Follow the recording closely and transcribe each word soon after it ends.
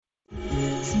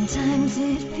Sometimes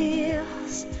it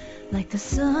feels like the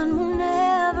sun will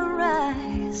never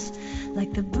rise,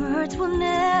 like the birds will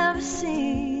never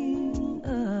sing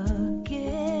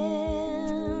again.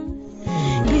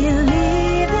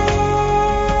 Believe in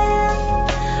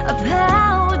a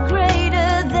power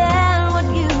greater than what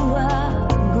you are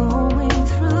going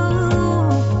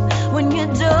through. When you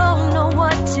don't know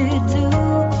what to do,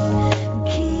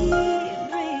 keep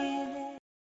breathing.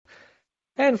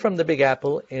 And from the Big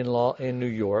Apple in New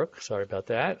York, sorry about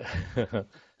that,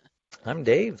 I'm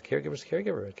Dave, the Caregiver's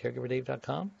Caregiver at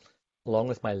caregiverdave.com, along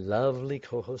with my lovely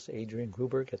co-host Adrienne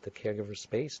Gruberg at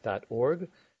thecaregiverspace.org.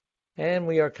 And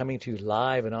we are coming to you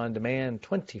live and on demand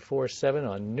 24/7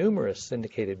 on numerous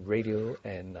syndicated radio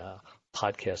and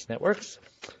podcast networks.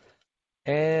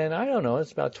 And I don't know,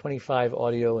 it's about 25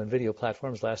 audio and video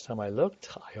platforms last time I looked.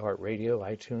 iHeartRadio,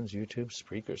 iTunes, YouTube,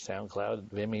 Spreaker, SoundCloud,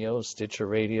 Vimeo, Stitcher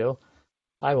Radio.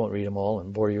 I won't read them all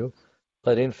and bore you.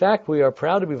 But in fact, we are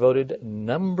proud to be voted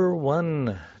number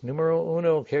 1, numero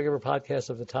uno caregiver podcast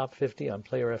of the top 50 on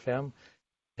Player FM,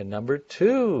 and number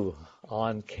 2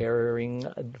 on Caring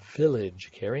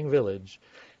Village,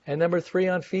 and number 3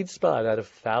 on FeedSpot out of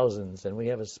thousands. And we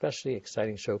have a especially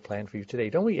exciting show planned for you today,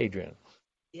 don't we, Adrienne?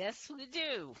 Yes, we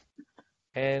do.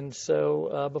 And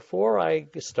so before I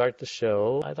start the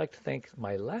show, I'd like to thank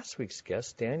my last week's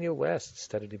guest, Daniel West,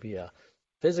 studied to be a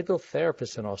physical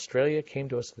therapist in Australia, came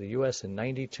to us to the U.S. in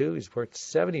 '92. He's worked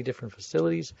 70 different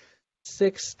facilities,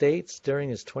 6 states during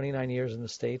his 29 years in the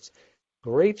States.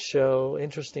 Great show,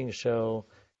 interesting show,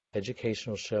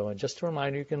 educational show. And just a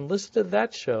reminder, you can listen to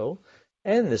that show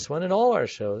and this one and all our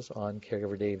shows on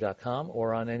caregiverdave.com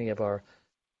or on any of our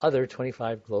other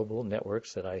 25 global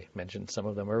networks that I mentioned some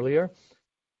of them earlier.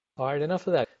 All right, enough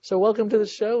of that. So welcome to the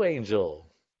show, Angel.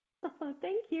 Oh,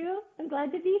 thank you. I'm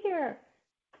glad to be here.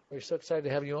 We're so excited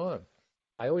to have you on.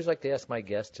 I always like to ask my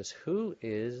guests just who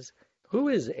is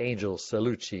Angel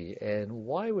Cellucci and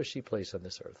why was she placed on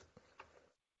this earth?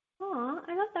 Aw,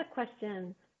 I love that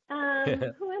question.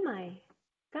 Who am I?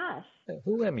 Gosh.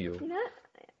 Who am you? You know,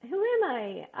 who am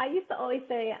I? I used to always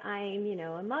say I'm,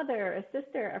 a mother, a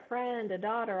sister, a friend, a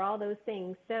daughter, all those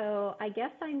things. So I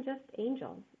guess I'm just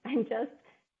Angel. I'm just,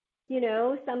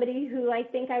 somebody who I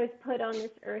think I was put on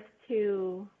this earth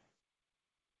to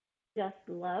just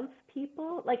love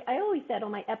people. Like I always said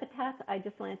on my epitaph, I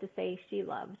just wanted to say she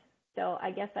loved. So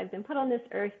I guess I've been put on this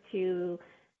earth to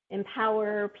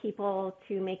empower people,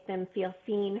 to make them feel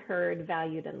seen, heard,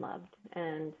 valued, and loved.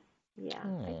 And yeah,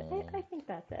 I think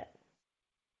that's it.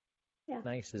 Yeah.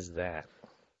 Nice as that.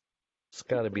 It's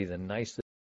got to be the nicest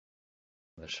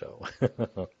on the show.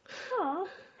 Aw.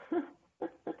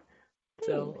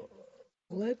 So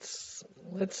let's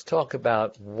talk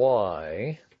about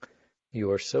why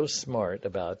you are so smart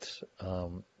about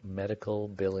medical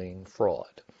billing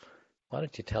fraud. Why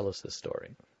don't you tell us the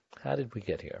story? How did we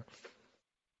get here?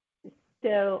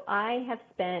 So I have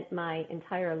spent my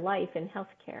entire life in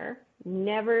healthcare,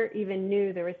 never even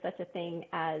knew there was such a thing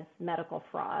as medical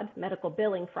fraud, medical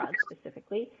billing fraud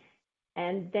specifically.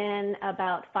 And then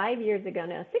about 6 years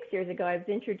ago, I was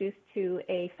introduced to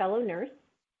a fellow nurse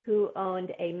who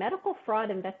owned a medical fraud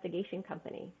investigation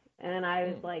company. And I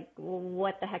was like, well,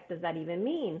 what the heck does that even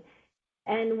mean?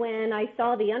 And when I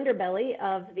saw the underbelly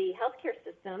of the healthcare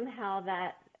system, how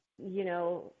that,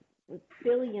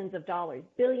 billions of dollars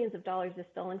is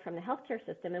stolen from the healthcare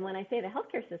system. And when I say the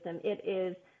healthcare system, it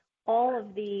is all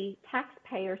of the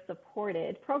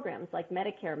taxpayer-supported programs like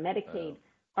Medicare, Medicaid,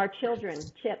 our children,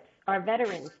 CHIPS, our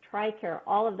veterans, TRICARE,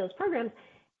 all of those programs.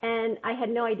 And I had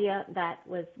no idea that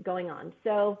was going on.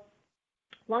 So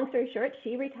long story short,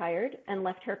 she retired and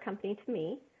left her company to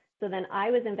me. So then I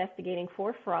was investigating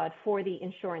for fraud for the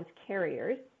insurance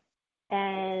carriers.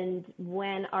 And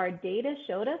when our data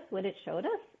showed us what it showed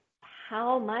us,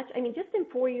 how much, just in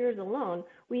 4 years alone,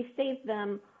 we saved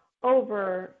them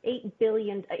over $8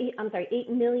 million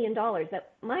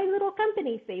that my little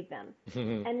company saved them.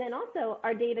 And then also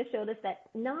our data showed us that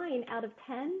 9 out of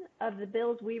 10 of the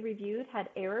bills we reviewed had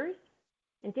errors.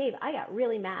 And Dave, I got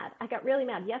really mad.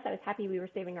 Yes, I was happy we were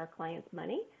saving our clients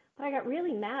money, but I got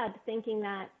really mad thinking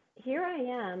that here I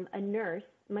am, a nurse,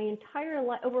 my entire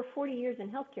life, over 40 years in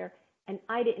healthcare, and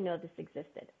I didn't know this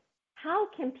existed. How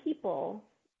can people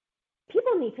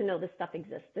need to know this stuff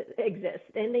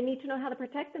exists, and they need to know how to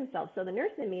protect themselves. So the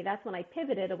nurse in me, that's when I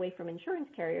pivoted away from insurance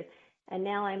carriers. And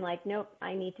now I'm like, nope,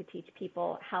 I need to teach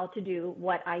people how to do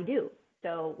what I do.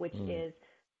 So, which is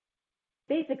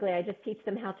basically, I just teach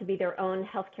them how to be their own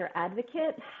healthcare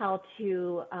advocate, how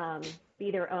to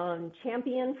be their own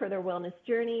champion for their wellness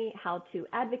journey, how to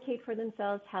advocate for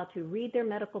themselves, how to read their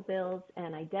medical bills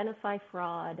and identify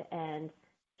fraud, and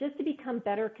just to become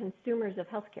better consumers of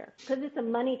healthcare, because it's a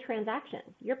money transaction.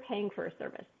 You're paying for a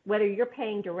service, whether you're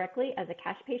paying directly as a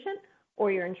cash patient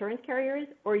or your insurance carrier is,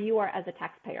 or you are as a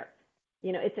taxpayer.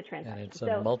 It's a transaction. And it's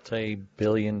a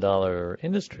multi-billion-dollar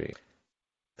industry.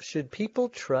 Should people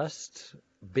trust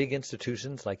big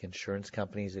institutions like insurance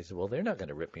companies? They say, well, they're not going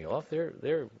to rip me off.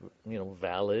 They're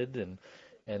valid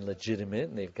and legitimate,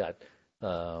 and they've got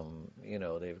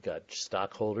they've got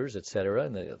stockholders, et cetera,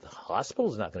 and the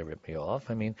hospital's not going to rip me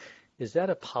off. I mean, is that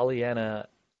a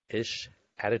Pollyanna-ish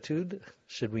attitude?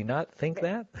 Should we not think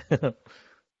that?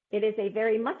 It is a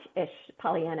very much-ish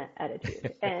Pollyanna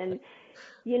attitude. And,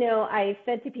 I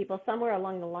said to people somewhere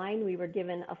along the line, we were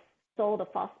sold a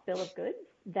false bill of goods,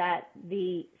 that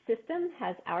the system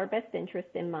has our best interest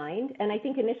in mind. And I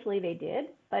think initially they did,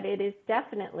 but it is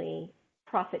definitely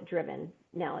profit-driven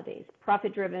nowadays,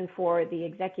 profit-driven for the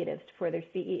executives, for their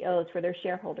CEOs, for their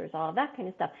shareholders, all that kind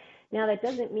of stuff. Now, that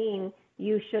doesn't mean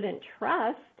you shouldn't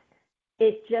trust.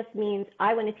 It just means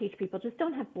I want to teach people, just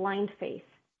don't have blind faith.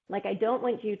 Like, I don't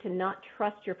want you to not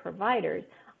trust your providers.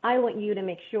 I want you to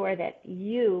make sure that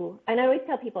and I always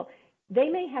tell people, they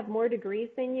may have more degrees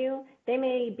than you. They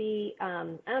may be, I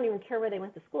don't even care where they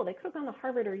went to school. They could have gone to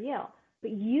Harvard or Yale.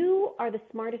 But you are the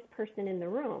smartest person in the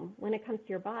room when it comes to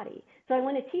your body. So I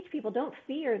want to teach people, don't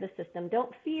fear the system.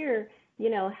 Don't fear,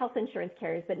 health insurance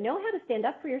carriers, but know how to stand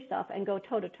up for yourself and go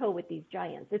toe-to-toe with these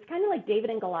giants. It's kind of like David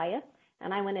and Goliath.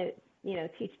 And I want to,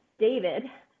 teach David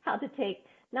how to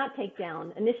not take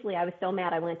down. Initially, I was so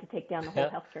mad I wanted to take down the whole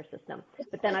healthcare system.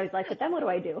 But then I was like, but then what do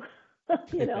I do?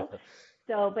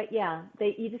 So, but yeah,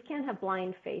 you just can't have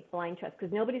blind faith, blind trust,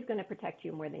 because nobody's going to protect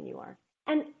you more than you are.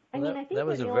 And I think that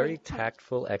was a very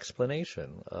tactful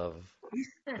explanation of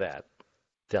that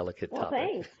delicate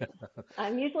topic. Thanks.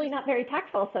 I'm usually not very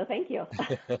tactful, so thank you.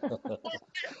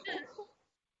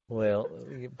 Well,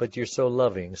 but you're so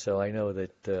loving, so I know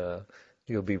that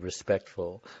you'll be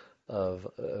respectful of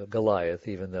Goliath,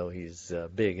 even though he's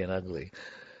big and ugly.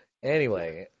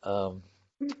 Anyway,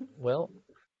 well,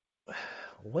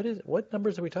 what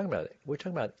numbers are we talking about? We're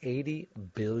talking about $80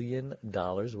 billion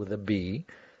with a B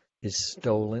is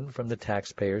stolen from the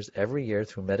taxpayers every year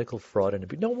through medical fraud and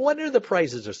abuse. No wonder the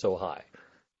prices are so high.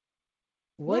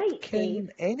 What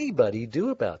can anybody do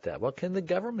about that? What can the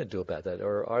government do about that?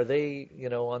 Or are they,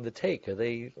 on the take? Are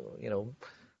they,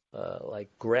 like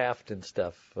graft and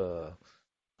stuff?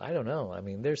 I don't know. I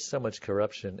mean, there's so much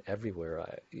corruption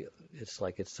everywhere. It's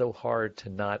like it's so hard to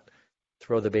not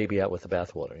throw the baby out with the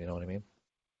bathwater. You know what I mean?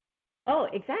 Oh,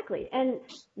 exactly. And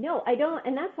no, I don't.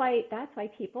 And that's why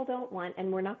people don't want,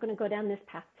 and we're not going to go down this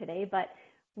path today, but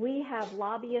we have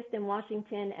lobbyists in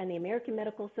Washington and the American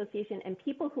Medical Association and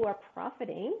people who are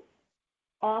profiting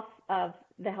off of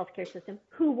the healthcare system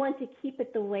who want to keep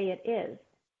it the way it is.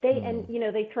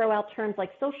 They throw out terms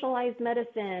like socialized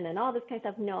medicine and all this kind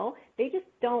of stuff. No, they just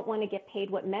don't want to get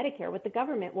paid what the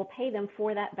government will pay them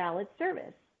for that valid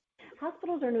service.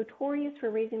 Hospitals are notorious for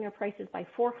raising their prices by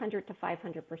 400 to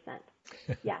 500%.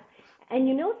 Yeah.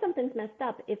 And something's messed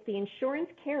up if the insurance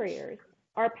carriers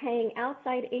are paying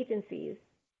outside agencies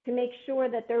to make sure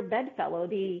that their bedfellow,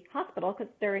 the hospital,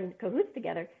 because they're in cahoots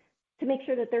together, to make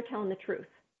sure that they're telling the truth,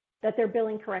 that they're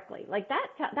billing correctly. Like that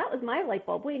was my light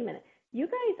bulb. Wait a minute. You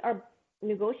guys are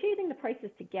negotiating the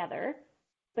prices together,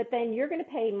 but then you're going to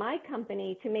pay my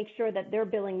company to make sure that they're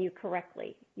billing you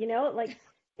correctly.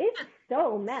 It's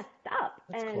so messed up.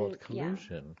 It's called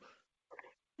collusion.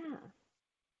 Yeah.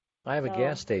 I have a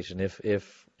gas station.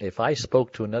 If I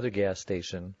spoke to another gas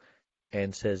station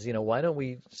and says, why don't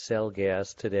we sell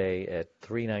gas today at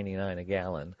 $3.99 a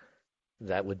gallon,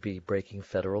 that would be breaking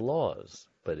federal laws.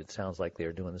 But it sounds like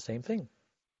they're doing the same thing.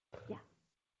 Yeah.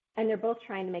 And they're both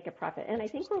trying to make a profit. And I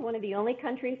think we're one of the only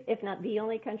countries, if not the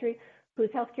only country, whose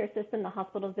healthcare system, the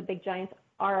hospitals, the big giants,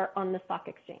 are on the stock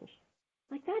exchange.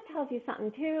 Like that tells you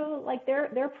something too. Like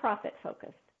they're profit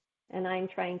focused. And I'm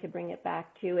trying to bring it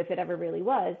back to if it ever really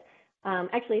was.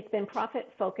 Actually, it's been profit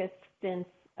focused since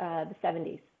the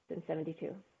 70s, since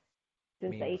 72.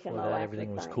 Since the HMO Act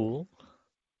everything was signed. Cool?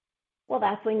 Well,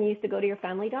 that's when you used to go to your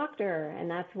family doctor,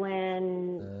 and that's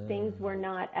when things were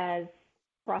not as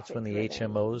profit. That's when the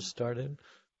HMOs started?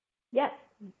 Yes.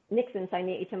 Nixon signed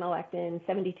the HMO Act in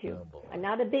 72. Oh, I'm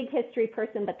not a big history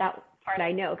person, but that part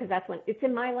I know because that's when it's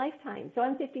in my lifetime. So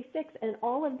I'm 56, and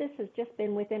all of this has just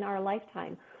been within our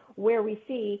lifetime where we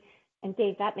see, and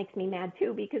Dave, that makes me mad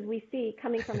too, because we see,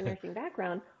 coming from a nursing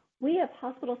background, we have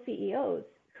hospital CEOs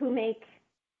who make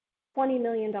 $20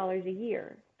 million a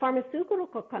year,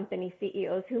 pharmaceutical company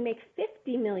CEOs who make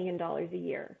 $50 million a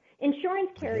year, insurance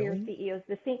carrier CEOs,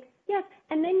 the same. Yes,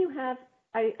 and then you have,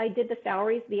 I did the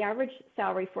salaries, the average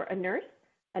salary for a nurse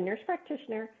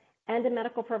practitioner, and a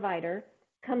medical provider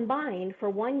combined for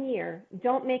 1 year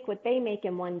don't make what they make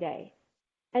in 1 day.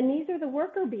 And these are the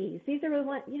worker bees. These are the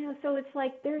ones, so it's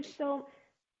like it's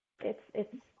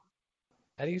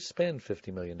How do you spend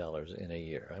 $50 million in a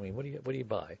year? I mean, what do you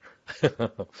buy?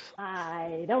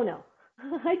 I don't know.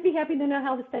 I'd be happy to know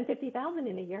how to spend 50,000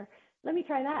 in a year. Let me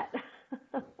try that.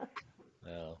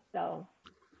 Well, So,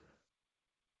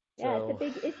 yeah, it's a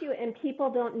big issue, and people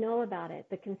don't know about it.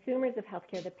 The consumers of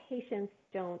healthcare, the patients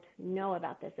don't know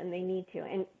about this, and they need to.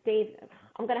 And Dave,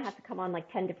 I'm going to have to come on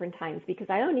like 10 different times because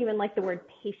I don't even like the word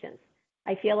patients.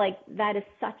 I feel like that is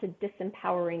such a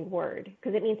disempowering word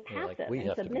because it means passive like we and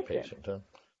have submissive. to be patient, huh?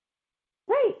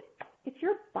 Right. It's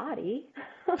your body.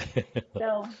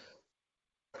 So,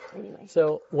 anyway.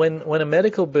 So when a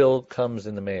medical bill comes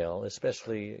in the mail,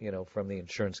 especially, from the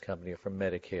insurance company or from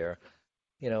Medicare,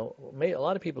 a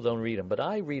lot of people don't read them, but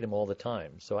I read them all the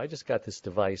time. So I just got this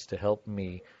device to help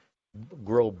me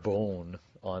grow bone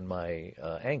on my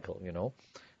ankle,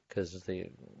 because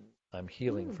I'm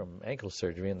healing from ankle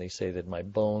surgery, and they say that my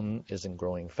bone isn't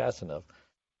growing fast enough.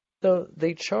 So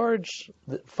they charge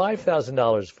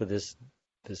 $5,000 for this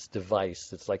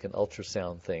device. It's like an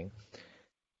ultrasound thing,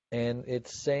 and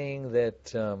it's saying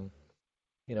that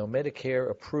Medicare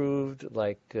approved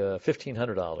like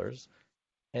 $1,500,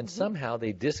 and somehow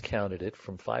they discounted it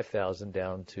from $5,000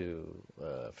 down to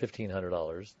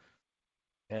 $1,500.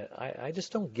 And I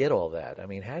just don't get all that. I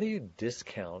mean, how do you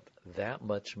discount that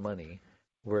much money?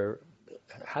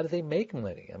 How do they make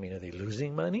money? I mean, are they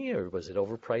losing money, or was it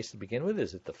overpriced to begin with?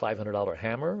 Is it the $500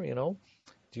 hammer?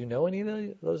 Do you know any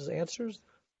of those answers?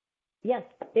 Yes,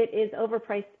 it is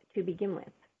overpriced to begin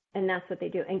with, and that's what they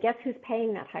do. And guess who's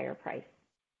paying that higher price?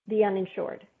 The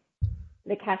uninsured,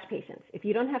 the cash patients. If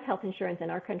you don't have health insurance in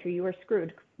our country, you are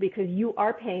screwed because you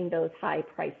are paying those high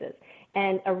prices.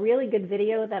 And a really good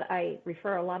video that I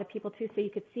refer a lot of people to so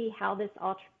you could see how this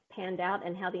all panned out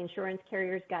and how the insurance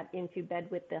carriers got into bed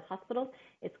with the hospitals.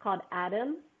 It's called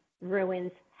Adam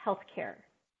Ruins Healthcare.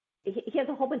 He has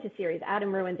a whole bunch of series.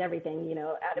 Adam ruins everything,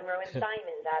 Adam ruins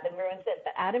diamonds, Adam ruins this,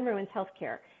 but Adam ruins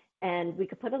healthcare. And we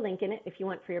could put a link in it if you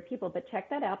want for your people, but check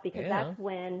that out because that's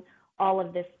when all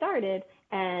of this started.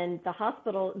 And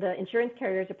the insurance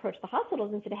carriers approached the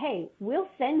hospitals and said, hey, we'll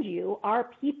send you our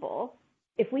people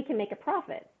if we can make a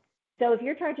profit. So if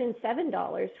you're charging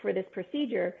 $7 for this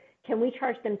procedure, can we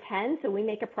charge them $10 so we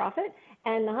make a profit?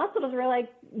 And the hospitals were like,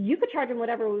 you could charge them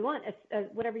whatever we want,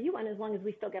 whatever you want, as long as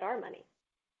we still get our money.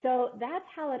 So that's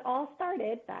how it all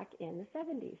started back in the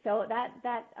 70s. So that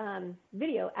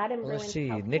video, Adam Ruins Let's see,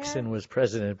 Healthcare. Nixon was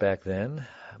president back then.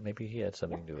 Maybe he had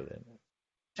something to do with it.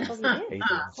 Oh, he did?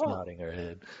 Adrian's nodding her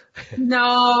head.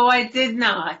 No, I did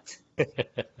not.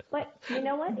 But you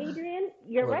know what, Adrian?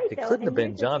 You're right, it though. couldn't have And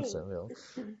been Johnson.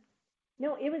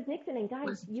 No, it was Nixon. And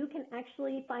guys, you can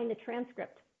actually find the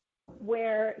transcript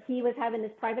where he was having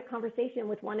this private conversation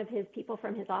with one of his people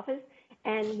from his office,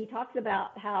 and he talks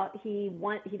about how he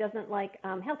doesn't like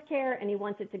healthcare and he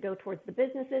wants it to go towards the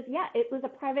businesses. Yeah, it was a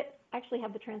private. I actually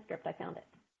have the transcript. I found it.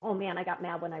 Oh man, I got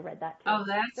mad when I read that too. Oh,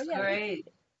 that's great.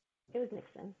 It was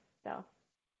Nixon. So,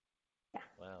 yeah.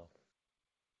 Wow.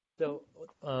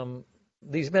 So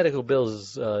these medical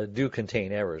bills do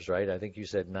contain errors, right? I think you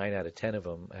said 9 out of 10 of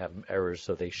them have errors,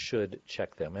 so they should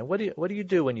check them. And what do you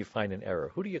do when you find an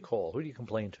error? Who do you call? Who do you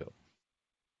complain to?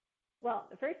 Well,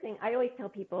 the first thing I always tell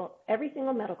people, every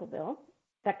single medical bill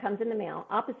that comes in the mail,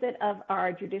 opposite of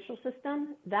our judicial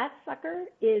system, that sucker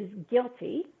is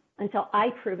guilty until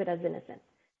I prove it as innocent.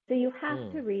 So you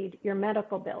have to read your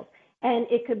medical bills. And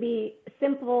it could be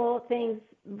simple things.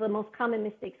 The most common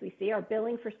mistakes we see are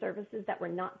billing for services that were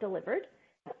not delivered.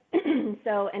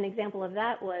 So an example of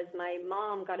that was my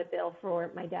mom got a bill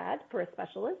for my dad for a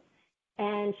specialist,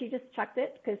 and she just chucked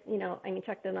it because,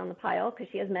 chucked it on the pile because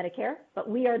she has Medicare, but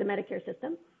we are the Medicare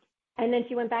system. And then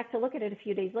she went back to look at it a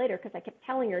few days later because I kept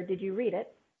telling her, did you read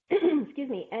it? Excuse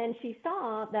me. And she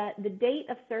saw that the date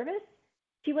of service,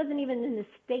 she wasn't even in the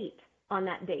state on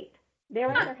that date. They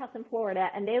were at their house in Florida,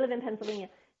 and they live in Pennsylvania.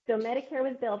 So Medicare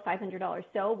was billed $500.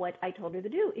 So what I told her to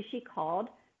do is she called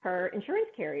her insurance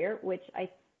carrier, which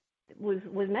was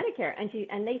Medicare,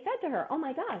 and they said to her, "Oh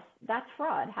my gosh, that's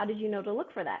fraud. How did you know to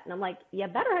look for that?" And I'm like, "You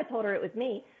better have told her it was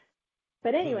me."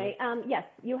 But anyway, yes,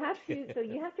 you have to. So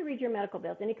you have to read your medical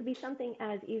bills, and it could be something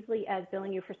as easily as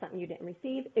billing you for something you didn't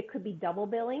receive. It could be double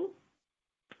billing.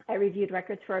 I reviewed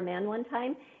records for a man one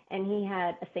time, and he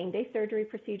had a same-day surgery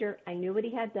procedure. I knew what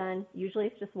he had done. Usually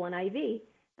it's just one IV.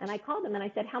 And I called him and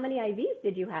I said, how many IVs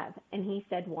did you have? And he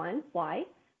said, 1. Why?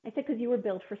 I said, because you were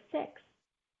billed for 6.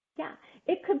 Yeah,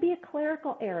 it could be a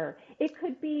clerical error. It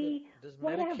could be Does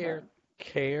whatever. Medicare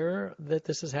care that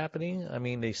this is happening? I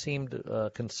mean, they seemed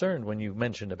concerned when you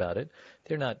mentioned about it.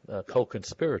 They're not a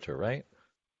co-conspirator, right?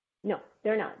 No,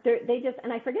 they're not. They just,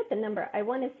 and I forget the number. I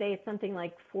want to say it's something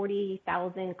like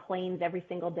 40,000 claims every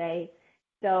single day.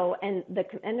 So, and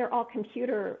they're all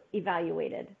computer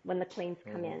evaluated when the claims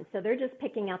come in. So they're just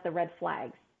picking out the red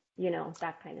flags,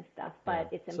 that kind of stuff. But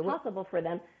it's impossible for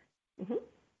them.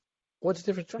 What's the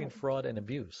difference between fraud and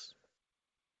abuse?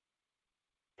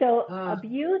 So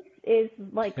abuse is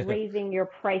like raising your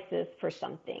prices for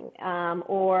something.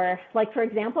 Or like, for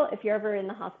example, if you're ever in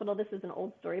the hospital, this is an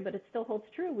old story, but it still holds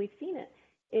true. We've seen it.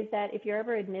 Is that if you're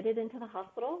ever admitted into the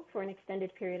hospital for an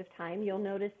extended period of time, you'll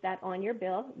notice that on your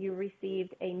bill, you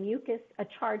received a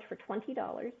charge for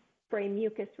 $20 for a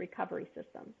mucus recovery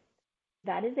system.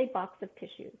 That is a box of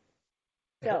tissues.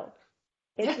 So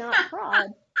it's not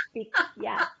fraud.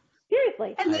 Yeah,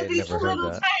 seriously. And they're these little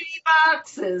tiny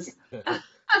boxes.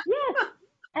 Yes,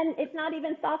 and it's not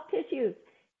even soft tissues.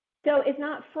 So it's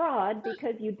not fraud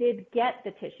because you did get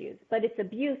the tissues, but it's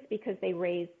abuse because they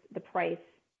raised the price,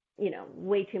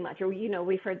 way too much. Or,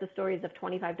 we've heard the stories of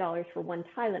 $25 for one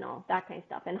Tylenol, that kind of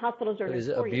stuff. And hospitals are Is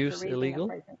notorious abuse for raising illegal?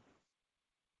 their prices.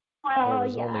 Well, or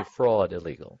is only fraud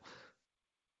illegal?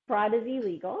 Fraud is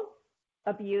illegal.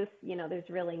 Abuse, there's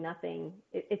really nothing.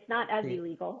 It's not as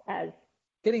illegal as.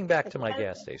 Getting back to my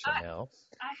gas station now,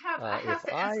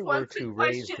 if I were to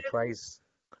raise the price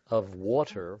of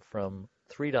water from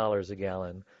 $3 a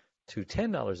gallon to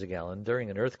 $10 a gallon during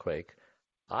an earthquake,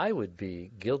 I would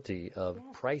be guilty of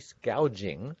price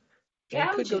gouging and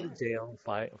could go to jail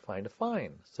and find a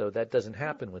fine. So that doesn't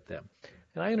happen with them.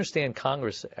 And I understand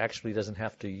Congress actually doesn't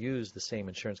have to use the same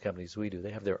insurance companies we do.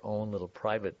 They have their own little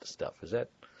private stuff.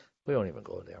 We don't even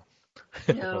go there.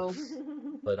 No.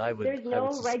 But There's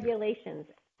no regulations,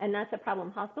 and that's a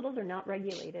problem. Hospitals are not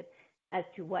regulated as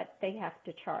to what they have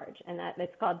to charge, and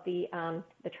it's called the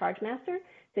charge master.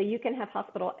 So you can have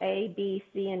hospital A, B,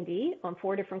 C, and D on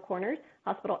 4 different corners.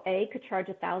 Hospital A could charge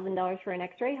 $1,000 for an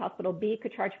X-ray. Hospital B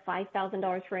could charge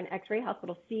 $5,000 for an X-ray.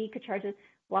 Hospital C could charge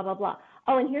blah, blah, blah.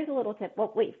 Oh, and here's a little tip.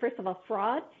 Well, wait, first of all,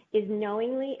 fraud is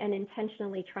knowingly and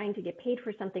intentionally trying to get paid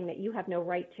for something that you have no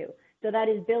right to. So that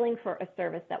is billing for a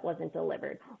service that wasn't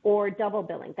delivered, or double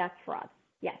billing. That's fraud.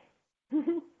 Yes.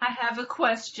 I have a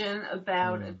question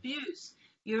about abuse.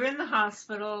 You're in the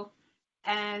hospital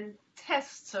and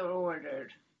tests are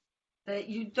ordered that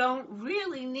you don't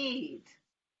really need.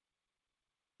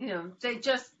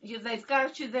 They've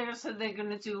got you there, so they're going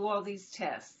to do all these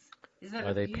tests.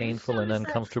 Are they painful and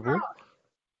uncomfortable?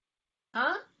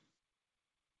 Huh?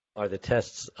 Are the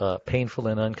tests painful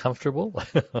and uncomfortable?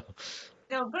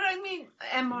 No, but I mean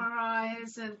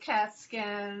MRIs and CAT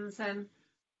scans and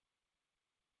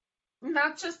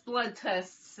not just blood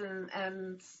tests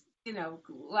and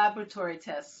laboratory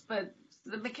tests, but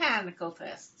the mechanical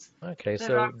tests. Okay,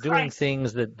 so doing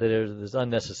things that is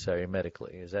unnecessary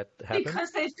medically. Is that happen?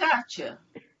 Because they've got you.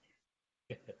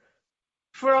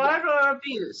 Fraud or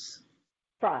abuse?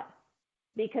 Fraud.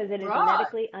 Because it is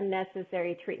medically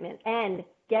unnecessary treatment. And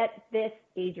get this,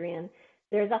 Adrian,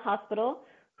 there's a hospital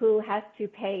who has to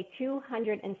pay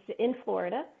in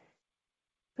Florida,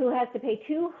 who has to pay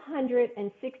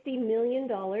 $260 million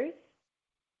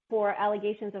for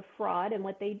allegations of fraud. And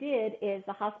what they did is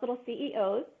the hospital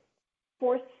CEOs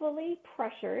forcefully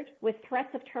pressured with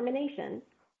threats of termination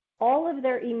all of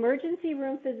their emergency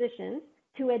room physicians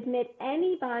to admit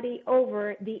anybody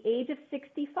over the age of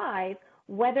 65,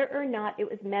 whether or not it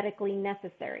was medically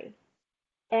necessary.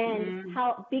 And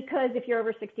because if you're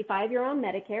over 65, you're on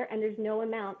Medicare, and there's no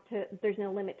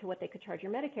limit to what they could charge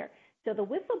your Medicare. So the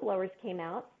whistleblowers came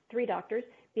out, 3 doctors,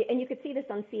 and you could see this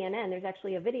on CNN. There's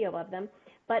actually a video of them,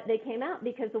 but they came out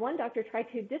because the one doctor tried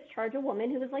to discharge a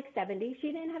woman who was like 70.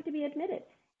 She didn't have to be admitted.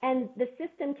 And the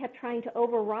system kept trying to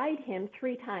override him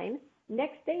 3 times.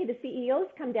 Next day, the CEOs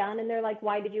come down and they're like,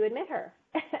 why did you admit her?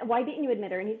 Why didn't you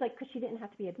admit her? And he's like, because she didn't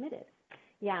have to be admitted.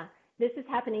 Yeah. This is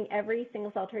happening every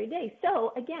single solitary day.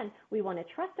 So again, we want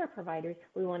to trust our providers.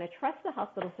 We want to trust the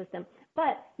hospital system,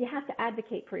 but you have to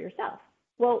advocate for yourself.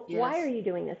 Well, why are you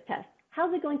doing this test?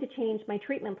 How's it going to change my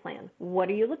treatment plan? What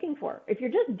are you looking for? If you're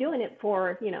just doing it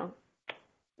for, to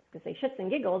say shits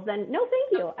and giggles, then no,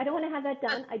 thank you. I don't want to have that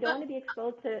done. I don't want to be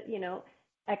exposed to,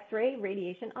 X-ray,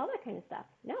 radiation, all that kind of stuff.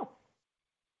 No.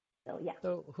 So, yeah.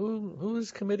 So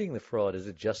who's committing the fraud? Is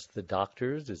it just the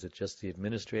doctors? Is it just the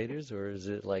administrators? Or is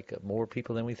it like more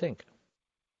people than we think?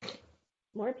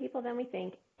 More people than we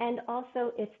think. And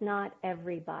also, it's not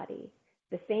everybody.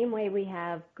 The same way we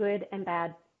have good and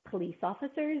bad police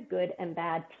officers, good and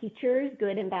bad teachers,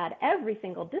 good and bad every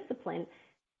single discipline,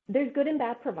 there's good and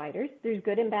bad providers, there's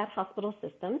good and bad hospital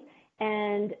systems,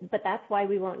 But that's why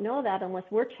we won't know that unless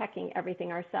we're checking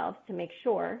everything ourselves to make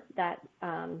sure that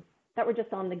that we're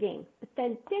just on the game. But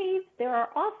then, Dave, there are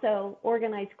also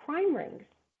organized crime rings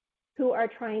who are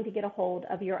trying to get a hold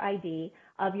of your ID,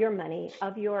 of your money,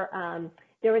 of your.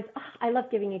 I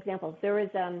love giving examples. There was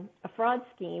a fraud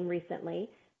scheme recently,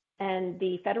 and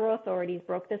the federal authorities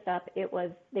broke this up.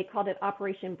 They called it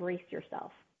Operation Brace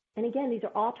Yourself. And again, these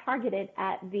are all targeted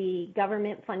at the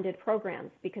government-funded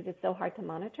programs because it's so hard to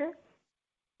monitor.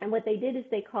 And what they did is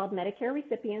they called Medicare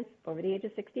recipients over the age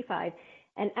of 65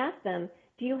 and asked them,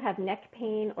 do you have neck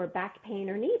pain or back pain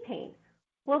or knee pain?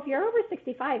 Well, if you're over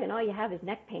 65 and all you have is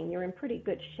neck pain, you're in pretty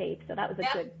good shape. So that was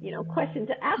a good, question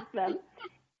to ask them.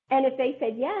 And if they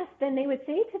said yes, then they would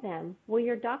say to them, well,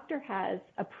 your doctor has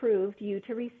approved you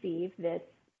to receive this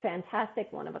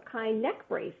fantastic one-of-a-kind neck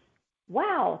brace.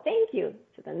 Wow, thank you.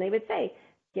 So then they would say,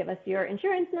 give us your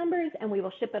insurance numbers and we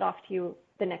will ship it off to you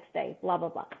the next day, blah, blah,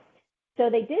 blah. So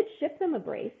they did ship them a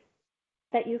brace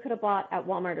that you could have bought at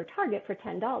Walmart or Target for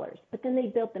 $10. But then they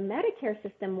built the Medicare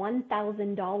system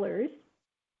 $1,000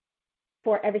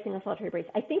 for every single solitary brace.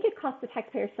 I think it cost the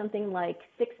taxpayers something like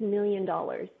 $6 million.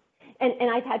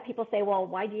 And I've had people say, well,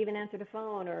 why do you even answer the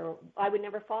phone? Or I would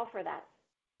never fall for that.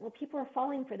 Well, people are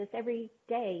falling for this every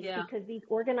day because these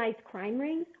organized crime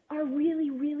rings are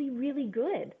really, really, really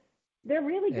good. They're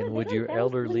really good. And would your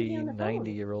elderly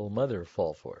 90-year-old mother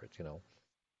fall for it,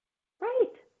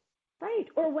 Right.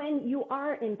 Or when you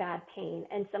are in bad pain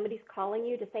and somebody's calling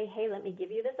you to say, hey, let me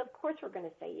give you this, of course we're going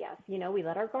to say yes. We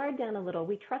let our guard down a little.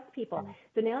 We trust people.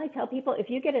 So now I tell people, if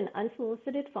you get an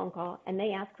unsolicited phone call and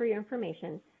they ask for your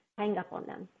information, hang up on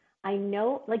them. I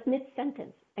know, like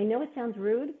mid-sentence, I know it sounds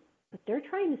rude, but they're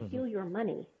trying to steal your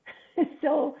money.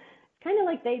 So it's kind of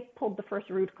like they pulled the first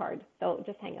rude card. So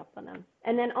just hang up on them.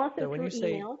 And then also through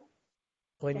email.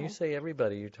 When you say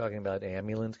everybody, you're talking about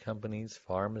ambulance companies,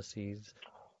 pharmacies,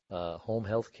 home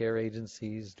health care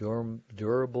agencies,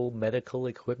 durable medical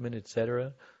equipment,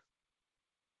 etc.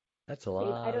 That's a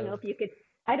lot. I don't know if you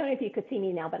could see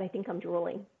me now, but I think I'm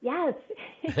drooling. Yes,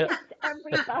 it's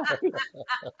everybody.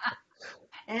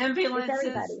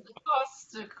 Ambulances, the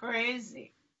costs are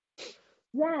crazy.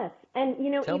 Yes, and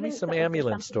tell me some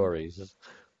ambulance stories.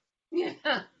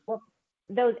 Yeah. Well,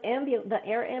 the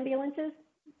air ambulances,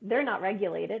 they're not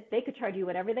regulated. They could charge you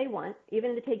whatever they want.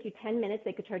 Even to take you 10 minutes,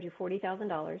 they could charge you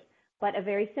 $40,000. But a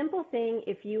very simple thing,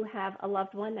 if you have a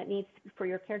loved one that needs, for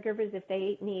your caregivers, if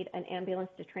they need an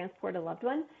ambulance to transport a loved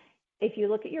one, if you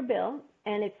look at your bill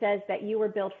and it says that you were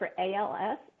billed for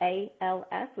ALS,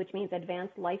 which means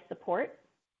advanced life support,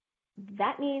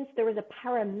 that means there was a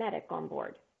paramedic on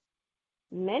board.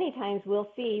 Many times we'll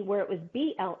see where it was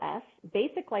BLS,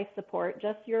 basic life support,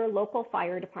 just your local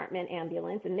fire department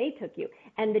ambulance, and they took you.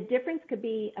 And the difference could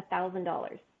be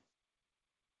 $1,000.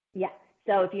 Yeah.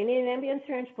 So if you need an ambulance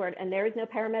transport and there is no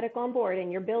paramedic on board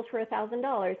and you're billed for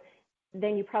 $1,000,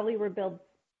 then you probably were billed,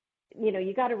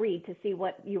 you got to read to see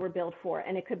what you were billed for.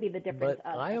 And it could be the difference.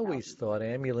 But I always thought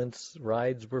ambulance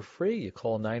rides were free. You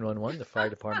call 911, the fire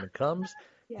department comes.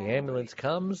 The ambulance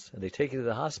comes, and they take you to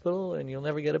the hospital, and you'll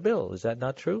never get a bill. Is that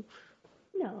not true?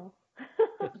 No.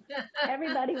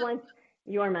 Everybody wants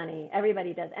your money.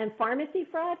 Everybody does. And pharmacy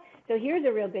fraud, so here's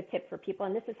a real good tip for people,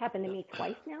 and this has happened to me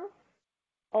twice now.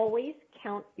 Always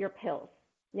count your pills.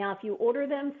 Now, if you order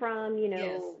them from,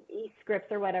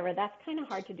 eScripts or whatever, that's kind of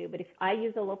hard to do. But if I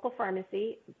use a local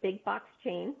pharmacy, big box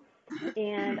chain,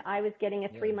 and I was getting a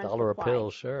 3-month supply. $1 a pill,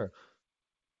 sure.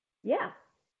 Yeah.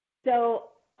 So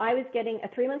I was getting a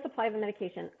 3-month supply of a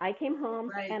medication. I came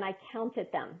home and I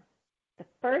counted them. The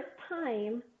first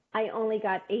time I only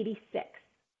got 86.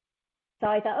 So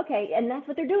I thought, okay, and that's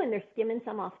what they're doing. They're skimming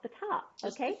some off the top.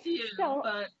 Okay. Just a few,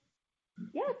 but...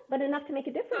 Yes, but enough to make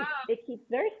a difference. It keeps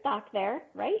their stock there,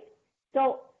 right?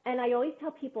 So, and I always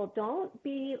tell people, don't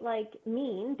be like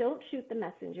mean, don't shoot the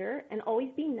messenger, and always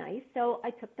be nice. So I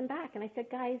took them back and I said,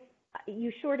 guys,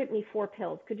 you shorted me 4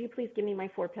 pills. Could you please give me my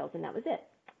 4 pills? And that was it.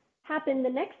 Happened the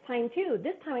next time too.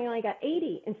 This time I only got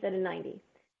 80 instead of 90.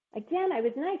 Again, I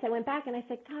was nice. I went back and I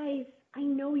said, guys, I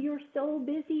know you're so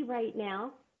busy right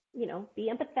now.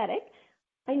 Be empathetic.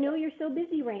 I know you're so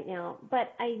busy right now,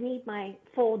 but I need my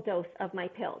full dose of my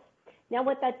pills. Now,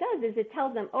 what that does is it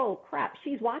tells them, oh, crap,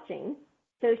 she's watching.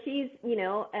 So she's,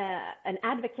 an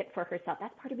advocate for herself.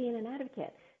 That's part of being an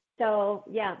advocate. So,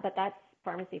 yeah, but that's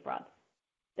pharmacy fraud.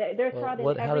 There's fraud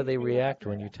in how do they react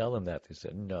when you tell them that? They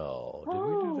say, no, did we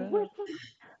do that? We're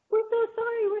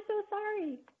so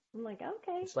sorry. I'm like,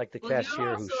 okay. It's like the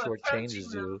cashier who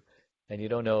shortchanges you, and you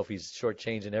don't know if he's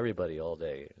shortchanging everybody all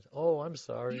day. Oh, I'm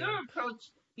sorry.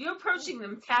 You're approaching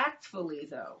them tactfully,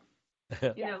 though.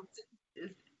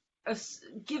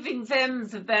 giving them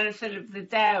the benefit of the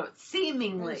doubt, As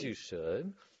seemingly. you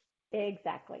should.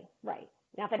 Exactly. Right.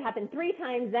 Now, if it happened 3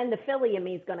 times, then the Philly in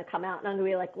me is going to come out, and I'm going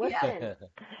to be like, listen,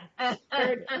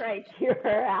 third strike,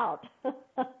 you're out.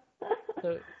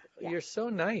 So Yeah. you're so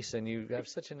nice, and you have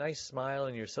such a nice smile,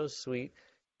 and you're so sweet,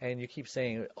 and you keep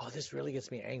saying, "Oh, this really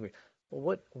gets me angry."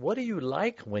 Well, what do you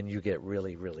like when you get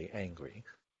really, really angry?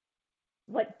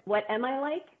 What am I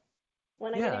like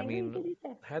when I Yeah, get I angry? Did mean, you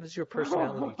say? how does your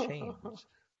personality change?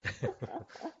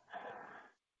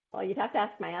 Well, you'd have to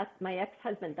ask my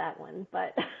ex-husband that one,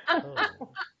 but Oh,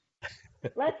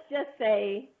 let's just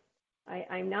say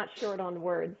I'm not short on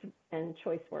words and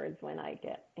choice words when I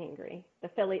get angry. I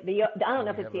don't know if you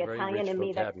it's have the a very Italian rich in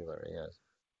me that, vocabulary, yes.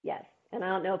 yes, and I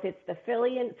don't know if it's the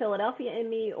Philadelphia in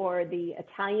me or the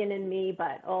Italian in me,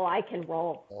 but I can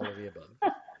roll. All of the above.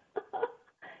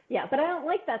 Yeah, but I don't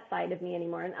like that side of me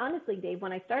anymore. And honestly, Dave,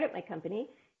 when I started my company,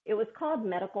 it was called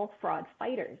Medical Fraud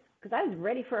Fighters because I was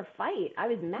ready for a fight. I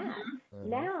was mad. Mhm.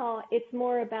 Now it's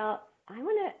more about I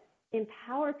want to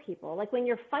empower people. Like when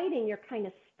you're fighting, you're kind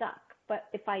of stuck. But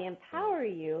if I empower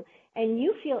you and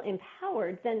you feel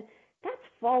empowered, then that's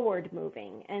forward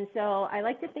moving. And so I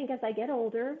like to think as I get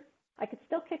older, I could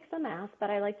still kick some ass, but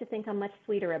I like to think I'm much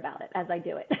sweeter about it as I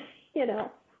do it,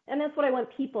 And that's what I want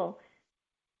people.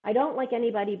 I don't like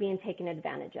anybody being taken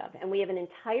advantage of. And we have an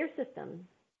entire system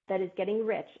that is getting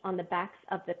rich on the backs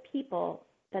of the people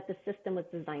that the system was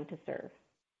designed to serve.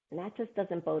 And that just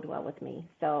doesn't bode well with me.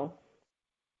 So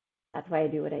that's why I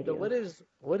do what I So do.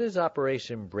 what is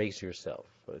Operation Brace Yourself?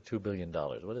 $2 billion.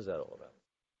 What is that all about?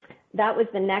 That was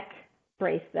the neck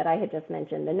brace that I had just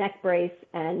mentioned, the neck brace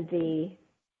and the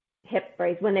hip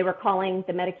brace, when they were calling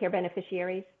the Medicare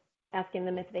beneficiaries, asking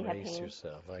them if they had Brace pain.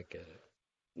 yourself. I get it.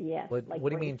 Yes. What like do you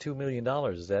brace. mean $2 million?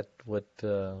 Is that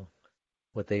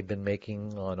what they've been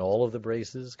making on all of the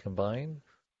braces combined?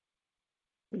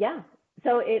 Yeah.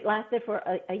 So it lasted for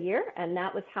a year, and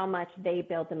that was how much they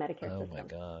built the Medicare Oh system. my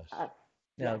gosh.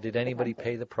 Yeah, Now, did anybody the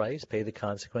pay the price, pay the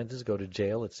consequences, go to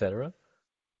jail, etc.?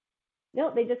 No,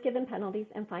 they just give them penalties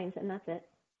and fines, and that's it.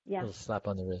 A Yeah, little slap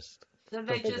on the wrist. So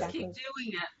they Don't do just that. keep exactly.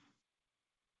 doing it.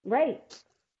 Right.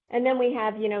 And then we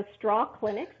have, straw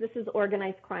clinics. This is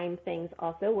organized crime things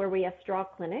also, where we have straw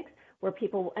clinics where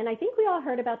people, and I think we all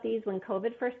heard about these when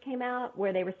COVID first came out,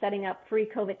 where they were setting up free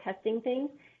COVID testing things,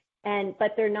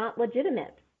 but they're not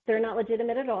legitimate. They're not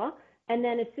legitimate at all. And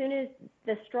then as soon as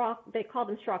they call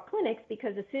them straw clinics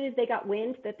because as soon as they got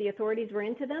wind that the authorities were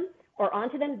into them or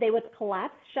onto them, they would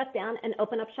collapse, shut down, and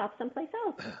open up shop someplace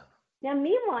else. Now,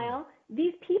 meanwhile,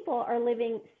 these people are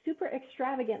living super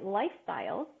extravagant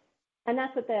lifestyles. And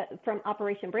that's what from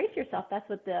Operation Brace Yourself, that's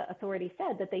what the authority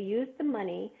said, that they used the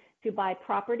money to buy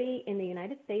property in the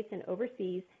United States and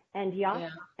overseas and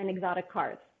yachts and exotic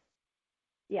cars.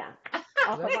 Yeah.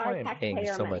 Off That's of our why I'm paying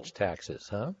taxpayer so money. much taxes,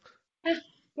 huh?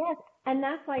 Yes. And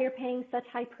that's why you're paying such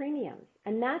high premiums.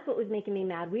 And that's what was making me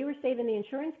mad. We were saving the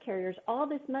insurance carriers all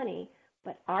this money,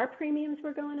 but our premiums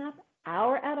were going up.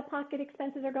 Our out-of-pocket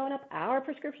expenses are going up. Our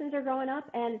prescriptions are going up.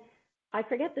 And I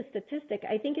forget the statistic.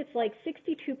 I think it's like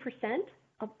 62%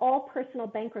 of all personal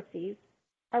bankruptcies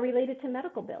are related to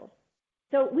medical bills.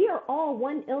 So we are all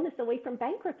one illness away from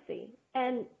bankruptcy.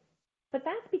 But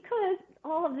that's because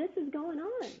all of this is going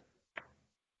on.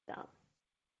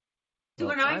 So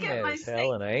When Well, I I'm get mad my as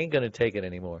hell, and I ain't going to take it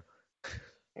anymore.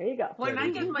 there you go. when But I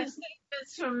it get is- my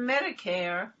statements from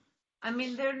Medicare, I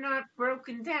mean they're not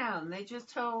broken down. They just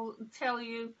tell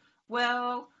you,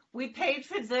 well, we paid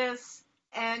for this,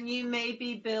 and you may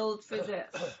be billed for this.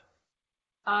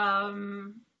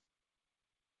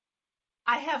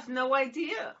 I have no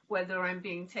idea whether I'm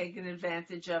being taken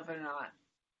advantage of or not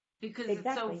because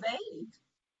Exactly. it's so vague.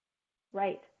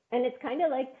 Right. And it's kind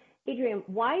of like, Adrienne,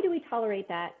 why do we tolerate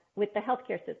that with the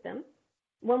healthcare system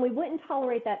when we wouldn't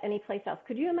tolerate that anyplace else?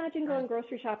 Could you imagine going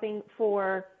grocery shopping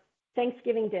for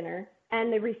Thanksgiving dinner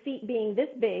and the receipt being this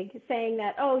big saying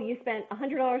that, oh, you spent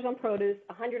 $100 on produce,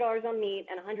 $100 on meat,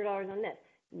 and $100 on this?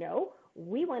 No,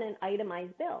 we want an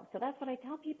itemized bill. So that's what I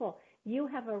tell people. You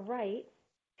have a right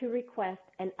to request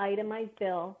an itemized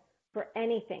bill for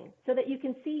anything so that you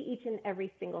can see each and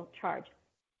every single charge.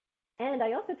 And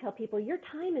I also tell people your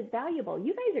time is valuable.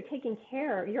 You guys are taking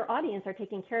care, your audience are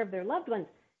taking care of their loved ones.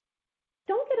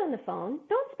 Don't get on the phone.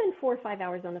 Don't spend 4 or 5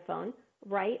 hours on the phone.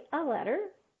 Write a letter,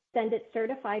 send it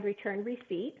certified return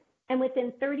receipt, and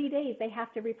within 30 days they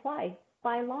have to reply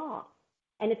by law.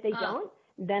 And if they don't,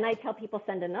 then I tell people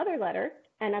send another letter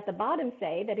and at the bottom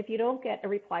say that if you don't get a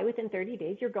reply within 30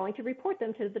 days, you're going to report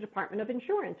them to the Department of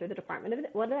Insurance or the Department of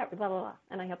whatever, blah, blah, blah.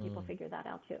 And I help people figure that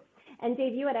out too. And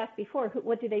Dave, you had asked before,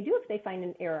 what do they do if they find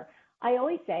an error? I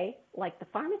always say, like the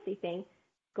pharmacy thing,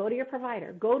 Go to your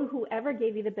provider. Go to whoever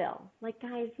gave you the bill. Like,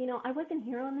 guys, I wasn't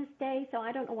here on this day, so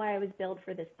I don't know why I was billed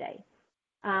for this day.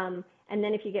 And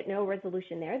then if you get no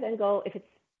resolution there, then go, if it's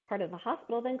part of the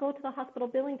hospital, then go to the hospital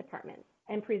billing department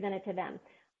and present it to them.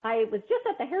 I was just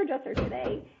at the hairdresser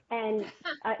today, and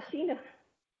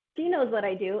she knows what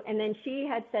I do. And then she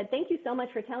had said, thank you so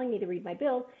much for telling me to read my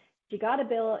bill. She got a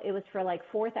bill. It was for like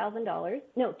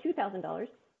 $2,000.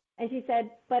 And she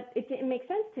said, but it didn't make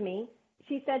sense to me.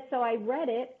 She said, so I read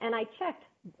it and I checked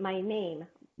my name,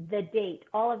 the date,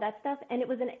 all of that stuff, and it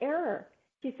was an error.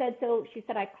 She said,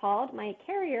 I called my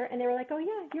carrier and they were like, oh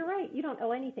yeah, you're right. You don't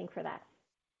owe anything for that.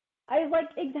 I was like,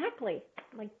 exactly,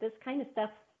 like this kind of stuff.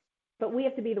 But we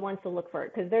have to be the ones to look for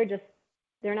it because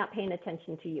they're not paying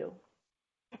attention to you.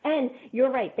 And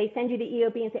you're right. They send you the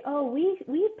EOB and say, oh,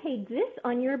 we paid this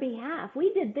on your behalf.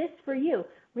 We did this for you.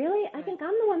 Really? I think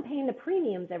I'm the one paying the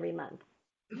premiums every month.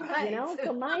 Right.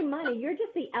 So my money, you're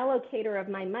just the allocator of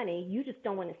my money. You just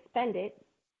don't want to spend it.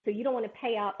 So you don't want to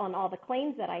pay out on all the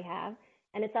claims that I have.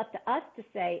 And it's up to us to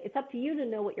say, it's up to you to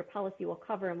know what your policy will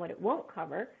cover and what it won't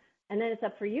cover. And then it's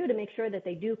up for you to make sure that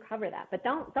they do cover that. But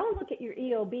don't look at your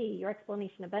EOB, your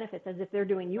explanation of benefits, as if they're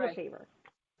doing you a favor.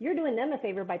 You're doing them a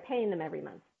favor by paying them every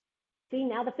month. See,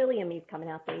 now the Philly in me's coming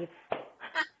out, Dave.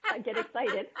 I get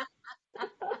excited.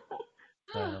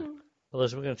 Well,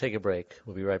 listen, we're going to take a break.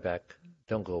 We'll be right back.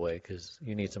 Don't go away because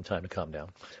you need some time to calm down.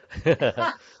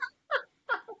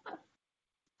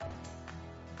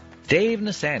 Dave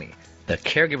Nassani, the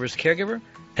caregiver's caregiver,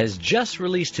 has just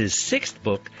released his 6th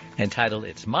book entitled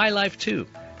It's My Life Too,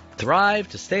 Thrive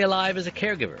to Stay Alive as a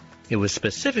Caregiver. It was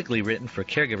specifically written for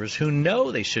caregivers who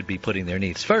know they should be putting their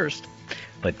needs first,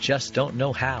 but just don't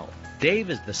know how. Dave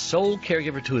is the sole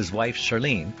caregiver to his wife,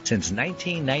 Charlene, since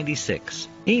 1996.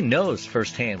 He knows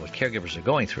firsthand what caregivers are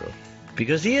going through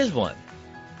because he is one.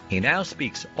 He now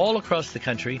speaks all across the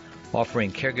country,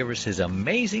 offering caregivers his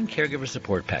amazing caregiver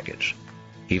support package.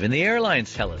 Even the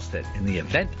airlines tell us that in the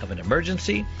event of an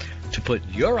emergency, to put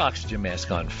your oxygen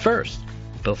mask on first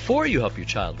before you help your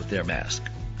child with their mask.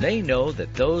 They know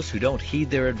that those who don't heed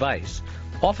their advice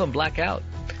often black out,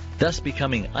 thus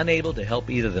becoming unable to help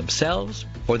either themselves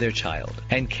or their child.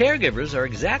 And caregivers are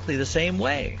exactly the same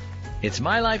way. It's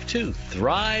My Life Too,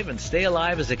 Thrive and Stay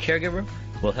Alive as a Caregiver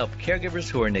will help caregivers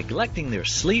who are neglecting their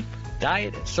sleep,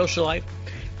 diet, and social life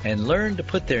and learn to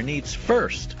put their needs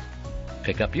first.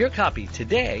 Pick up your copy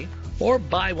today or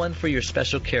buy one for your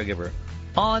special caregiver.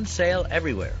 On sale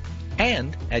everywhere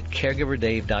and at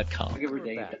caregiverdave.com.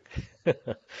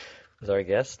 With our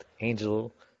guest,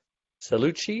 Angel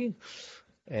Cellucci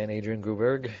and Adrian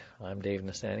Gruberg. I'm Dave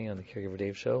Nassani on the Caregiver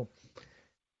Dave Show.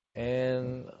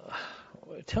 And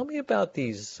tell me about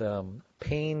these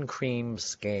pain cream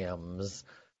scams,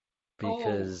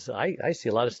 because I see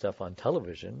a lot of stuff on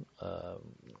television,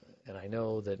 and I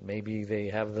know that maybe they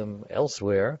have them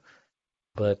elsewhere,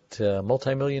 but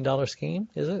multi-million-dollar scheme,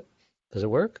 is it? Does it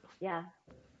work? Yeah.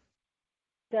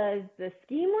 Does the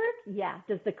scheme work? Yeah.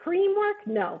 Does the cream work?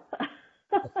 No.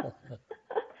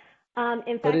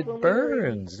 In fact, but it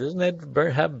burns. Doesn't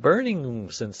that have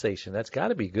burning sensation? That's got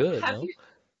to be good, no?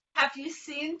 Have you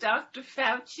seen Dr.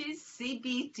 Fauci's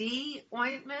CBD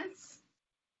ointments?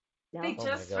 No. They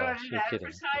just started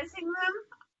advertising kidding. them.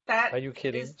 That Are you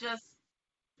kidding? is just...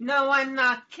 No, I'm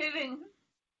not kidding.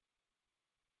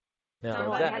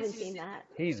 No, I haven't seen that.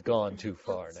 He's gone too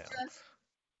far now.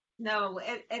 No,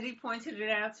 Eddie pointed it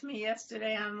out to me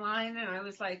yesterday online, and I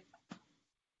was like,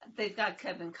 they've got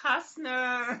Kevin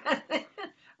Costner.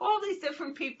 All these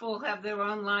different people have their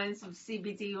own lines of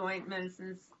CBD ointments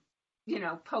and,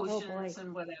 potions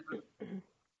and whatever.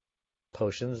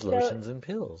 Potions, lotions, and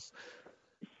pills.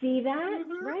 See that?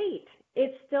 Mm-hmm. Right.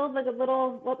 It's still the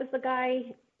little, what was the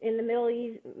guy in the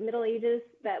Middle Ages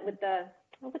that with the,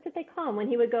 what did they call him? When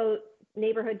he would go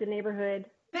neighborhood to neighborhood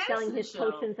selling his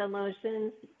potions and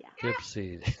lotions. Yeah.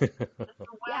 Gypsy.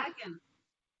 Wagon.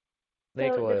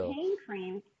 Snake oil. The pain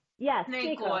cream. Yes,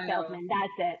 snake oil salesman.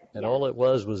 That's it. And all it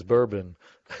was bourbon.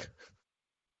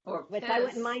 Which I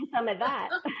wouldn't mind some of that.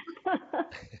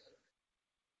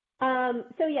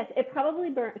 So yes, it probably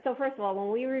burns. So first of all,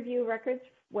 when we review records,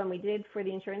 when we did for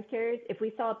the insurance carriers, if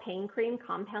we saw a pain cream,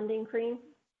 compounding cream,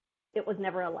 it was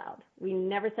never allowed. We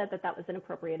never said that that was an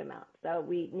appropriate amount. So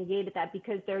we negated that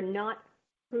because they're not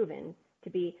proven to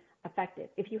be effective.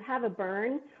 If you have a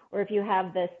burn or if you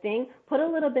have this thing, put a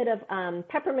little bit of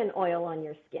peppermint oil on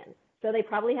your skin. So they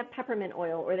probably have peppermint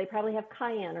oil or they probably have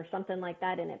cayenne or something like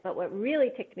that in it. But what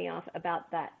really ticked me off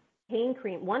about that pain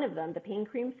cream, one of them, the pain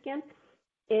cream skin,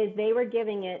 is they were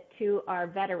giving it to our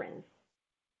veterans.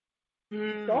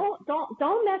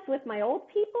 Don't mess with my old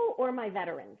people or my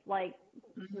veterans. Like,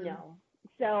 no.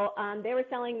 So they were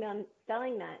selling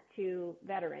that to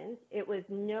veterans. It was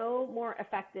no more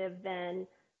effective than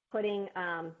putting,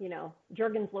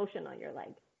 Jergens lotion on your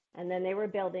leg. And then they were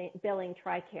billing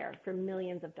TRICARE for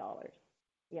millions of dollars.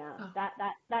 Yeah,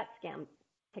 that scam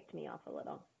ticked me off a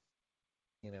little.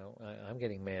 I'm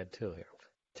getting mad too here.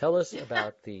 Tell us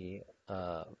about the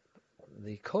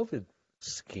COVID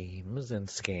schemes and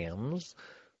scams.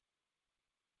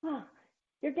 Oh,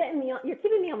 you're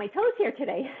keeping me on my toes here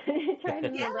today, trying to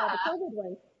remember all the COVID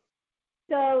ones.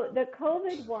 So the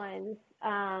COVID ones,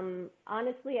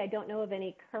 honestly, I don't know of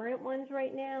any current ones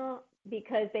right now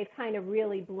because they've kind of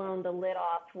really blown the lid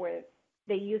off where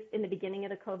they used in the beginning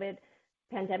of the COVID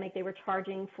pandemic, they were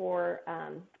charging for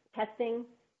testing,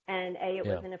 and A, it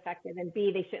wasn't effective, and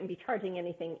B, they shouldn't be charging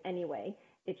anything anyway.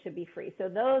 It should be free. So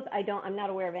those, I'm not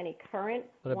aware of any current.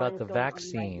 What about the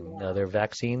vaccine? Are there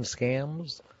vaccine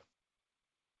scams?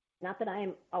 Not that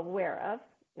I'm aware of,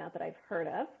 not that I've heard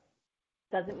of.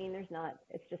 Doesn't mean there's not.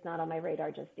 It's just not on my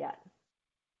radar just yet.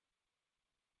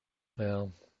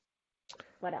 Well,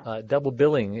 what else? Double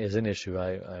billing is an issue.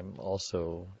 I'm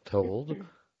also told.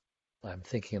 I'm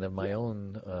thinking of my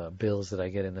own bills that I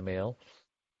get in the mail.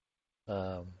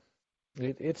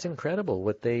 It's incredible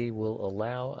what they will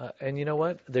allow. And you know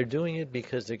what? They're doing it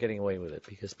because they're getting away with it,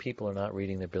 because people are not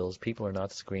reading their bills. People are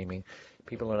not screaming.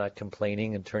 People are not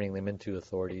complaining and turning them into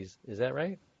authorities. Is that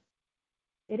right?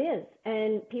 It is.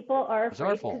 And people are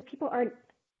afraid because people are,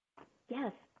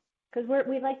 yes, because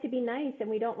we like to be nice and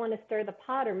we don't want to stir the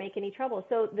pot or make any trouble.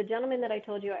 So the gentleman that I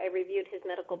told you, I reviewed his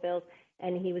medical bills,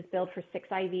 and he was billed for 6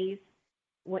 IVs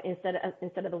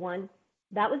instead of the one.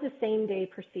 That was a same-day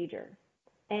procedure.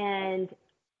 And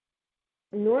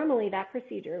normally that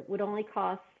procedure would only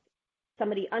cost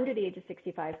somebody under the age of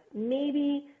 65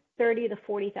 maybe $30,000 to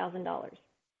 $40,000.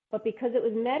 But because it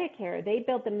was Medicare, they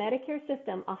billed the Medicare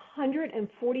system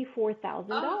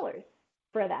 $144,000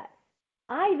 for that.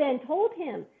 I then told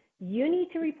him, you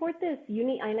need to report this.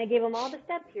 And I gave him all the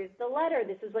steps. Here's the letter.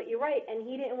 This is what you write. And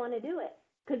he didn't want to do it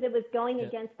because it was going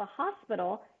against the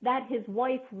hospital that his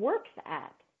wife works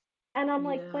at. And I'm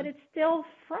like, but it's still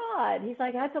fraud. He's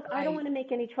like, that's okay. I don't want to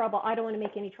make any trouble. I don't want to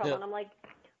make any trouble. And I'm like,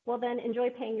 well, then enjoy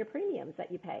paying your premiums that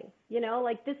you pay.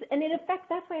 Like this. And it affects,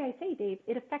 that's why I say, Dave,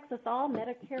 it affects us all.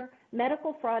 Medicare,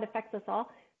 medical fraud affects us all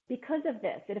because of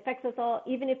this. It affects us all,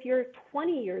 even if you're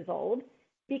 20 years old,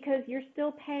 because you're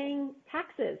still paying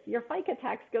taxes. Your FICA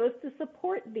tax goes to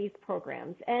support these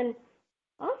programs. And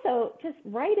also, just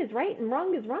right is right and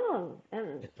wrong is wrong.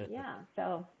 And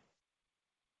so.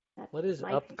 What is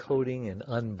upcoding and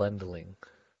unbundling?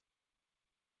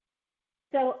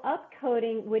 So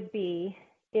upcoding would be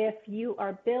if you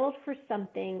are billed for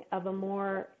something of a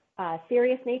more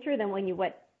serious nature than when you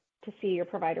went to see your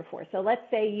provider for. So let's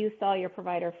say you saw your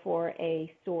provider for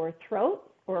a sore throat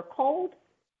or a cold,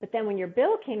 but then when your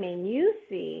bill came in, you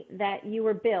see that you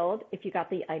were billed, if you got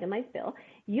the itemized bill,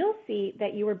 you'll see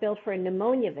that you were billed for a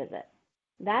pneumonia visit.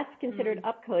 That's considered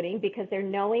upcoding because they're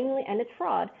knowingly, and it's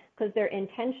fraud, because they're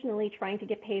intentionally trying to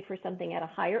get paid for something at a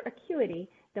higher acuity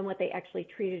than what they actually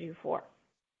treated you for.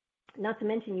 Not to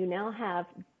mention, you now have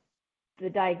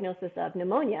the diagnosis of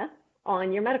pneumonia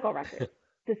on your medical record.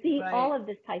 To see all of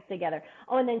this ties together.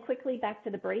 Oh, and then quickly back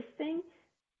to the brace thing,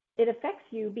 it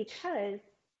affects you because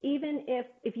even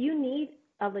if you need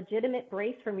a legitimate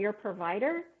brace from your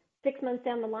provider 6 months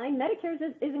down the line, Medicare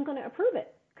isn't going to approve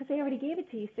it, because they already gave it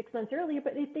to you 6 months earlier.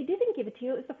 But if they didn't give it to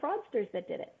you, it was the fraudsters that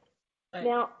did it. Right.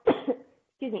 Now,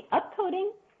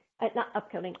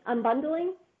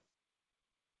 unbundling.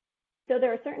 So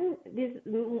there are these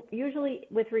usually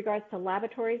with regards to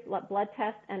laboratories, blood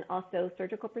tests, and also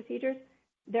surgical procedures,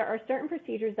 there are certain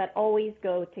procedures that always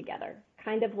go together,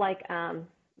 kind of like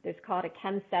there's called a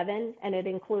Chem 7, and it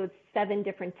includes 7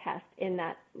 different tests in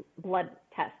that blood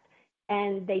test.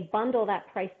 And they bundle that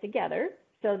price together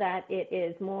so that it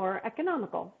is more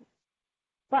economical.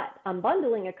 But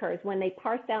unbundling occurs when they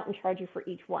parse out and charge you for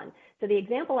each one. So the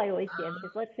example I always give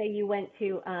is, let's say you went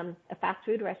to a fast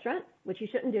food restaurant, which you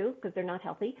shouldn't do because they're not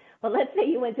healthy. But let's say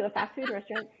you went to a fast food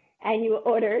restaurant and you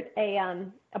ordered a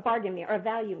bargain meal or a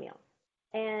value meal.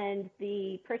 And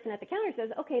the person at the counter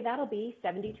says, okay, that'll be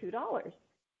 $72.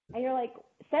 And you're like,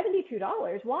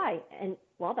 $72? Why? And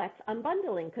well, that's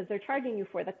unbundling because they're charging you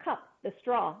for the cup, the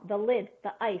straw, the lid,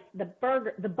 the ice, the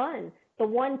burger, the bun, the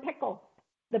one pickle,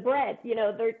 the bread.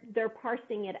 They're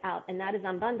parsing it out, and that is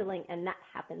unbundling, and that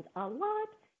happens a lot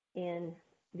in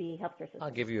the healthcare system.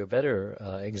 I'll give you a better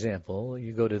example.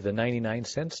 You go to the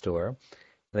 99-cent store, and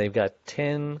they've got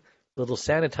 10 little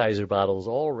sanitizer bottles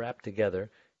all wrapped together,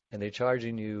 and they're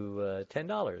charging you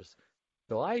 $10.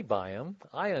 So I buy them,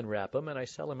 I unwrap them, and I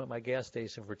sell them at my gas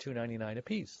station for $2.99 a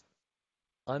piece.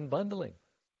 unbundling.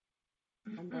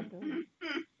 Unbundling.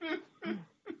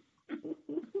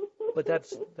 But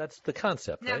that's the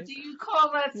concept, Now, right? do you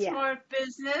call that Yeah. smart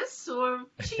business or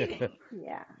cheating?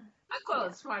 Yeah. I call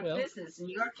it smart Well, business in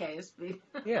your case.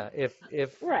 yeah,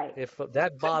 if Right. if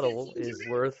that bottle it's is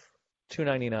worth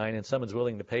 $2.99 and someone's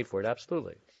willing to pay for it,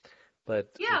 absolutely. But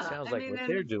it yeah, sounds I like mean, what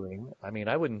they're and doing, I mean,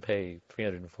 I wouldn't pay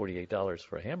 $348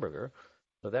 for a hamburger,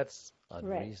 so that's Right.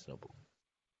 unreasonable.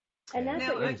 And that's And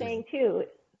now what you're Bernie's saying too.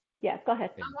 Yeah, go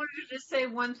ahead. I wanted to just say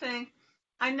one thing.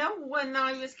 I know when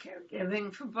I was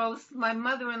caregiving for both my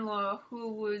mother-in-law,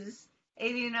 who was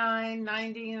 89,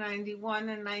 90, 91,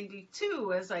 and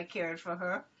 92 as I cared for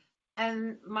her,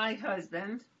 and my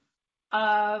husband,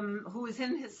 who was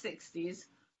in his 60s.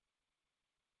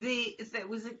 They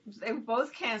were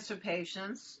both cancer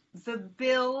patients. The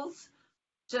bills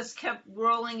just kept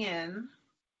rolling in,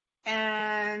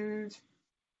 and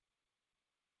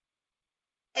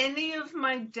any of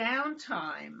my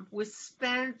downtime was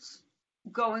spent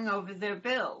going over their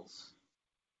bills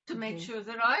to make Mhm. sure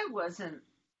that I wasn't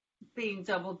being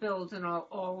double billed and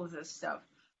all of this stuff.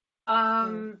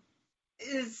 Right.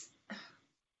 Is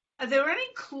Are there any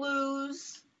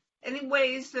clues, any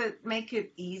ways that make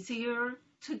it easier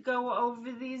to go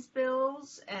over these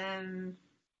bills, and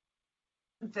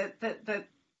that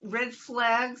red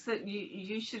flags that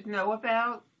you should know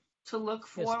about to look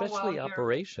for while especially you're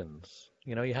operations.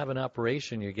 You know, you have an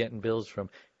operation, you're getting bills from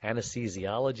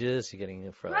anesthesiologists, you're getting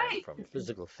it right? from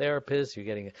physical therapists, you're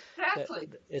getting that. Exactly.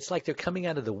 It's like they're coming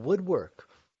out of the woodwork.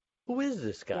 Who is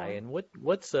this guy, Yeah. and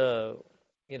what's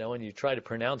you know, when you try to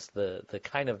pronounce the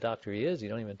kind of doctor he is, you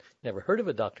don't even never heard of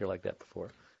a doctor like that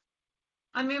before.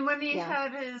 I mean, when he Yeah.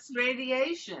 had his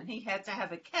radiation, he had to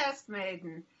have a cast made,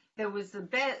 and there was the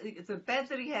bed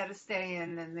that he had to stay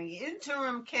in, and the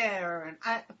interim care,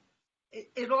 and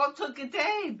it all took a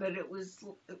day, but it was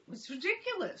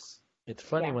ridiculous. It's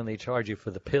funny Yeah. when they charge you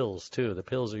for the pills too. The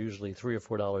pills are usually $3 or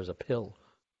 $4 a pill.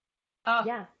 Oh,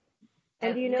 Yeah.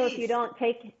 And at do you know if you least. don't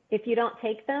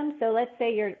take them? So let's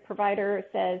say your provider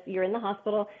says you're in the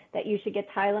hospital that you should get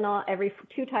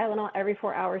two Tylenol every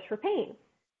 4 hours for pain.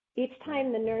 Each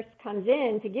time the nurse comes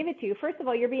in to give it to you, first of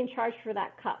all, you're being charged for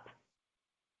that cup,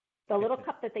 the little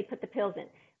cup that they put the pills in.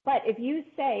 But if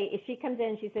she comes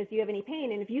in, she says, "Do you have any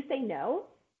pain?" And if you say no,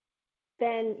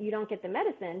 then you don't get the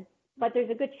medicine. But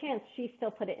there's a good chance she still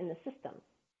put it in the system,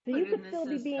 so Put you it in could the still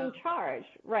be being system.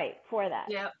 charged, right, for that,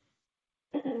 Yeah.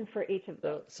 for each of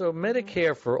those. So Mhm.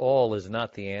 Medicare for all is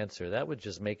not the answer. That would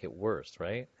just make it worse,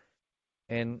 right?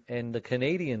 And the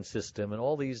Canadian system and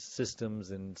all these systems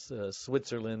in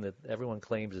Switzerland that everyone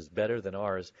claims is better than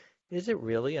ours, is it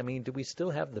really? I mean, do we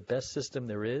still have the best system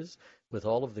there is with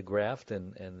all of the graft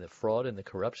and the fraud and the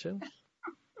corruption?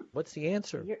 What's the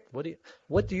answer? You're,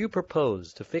 What do you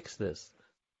propose to fix this?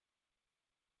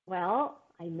 well,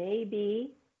 I may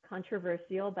be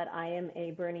controversial, but I am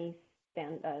a Bernie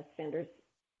Sanders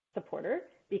supporter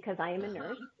because I am a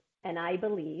nurse and I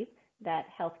believe that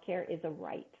healthcare is a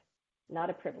right, not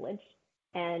a privilege.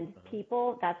 And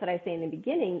people, that's what I say in the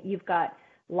beginning, you've got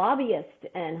lobbyists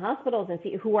and hospitals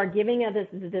who are giving us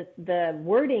the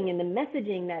wording and the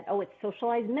messaging that, oh, it's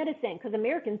socialized medicine because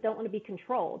Americans don't want to be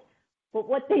controlled. But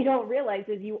what they don't realize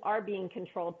is you are being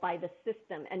controlled by the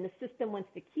system, and the system wants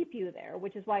to keep you there,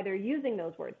 which is why they're using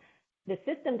those words. The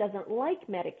system doesn't like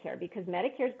Medicare because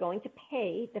Medicare is going to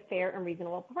pay the fair and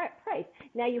reasonable price.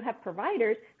 Now you have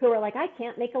providers who are like, I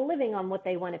can't make a living on what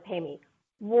they want to pay me.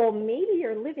 Well, maybe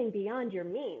you're living beyond your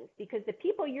means because the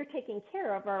people you're taking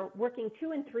care of are working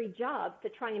 2 and 3 jobs to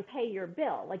try and pay your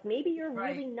bill. Like maybe you're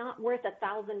Right. really not worth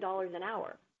 $1,000 an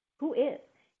hour. Who is?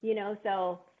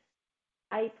 So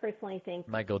I personally think,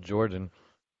 Michael Jordan,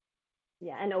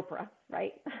 yeah, and Oprah,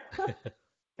 right?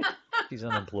 he's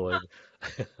unemployed.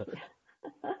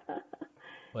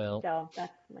 Well, So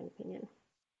that's my opinion.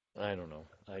 I don't know.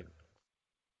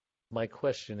 My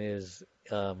question is,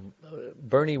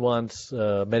 Bernie wants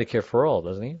Medicare for all,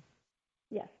 doesn't he?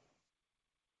 Yes.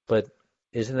 But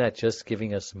isn't that just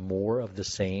giving us more of the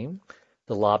same?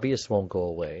 The lobbyists won't go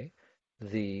away.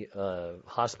 The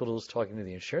hospitals talking to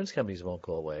the insurance companies won't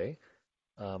go away.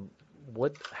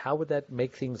 How would that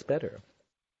make things better?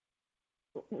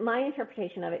 My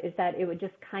interpretation of it is that it would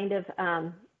just kind of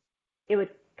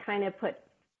put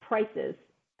prices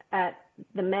at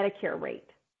the Medicare rate,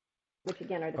 which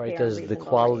again are the All right, fair and does the reasonable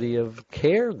quality rates. of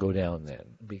care go down then?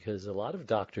 Because a lot of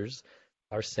doctors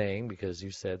are saying, because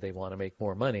you said they want to make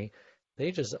more money,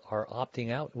 they just are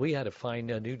opting out. We had to find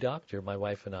a new doctor, my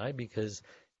wife and I, because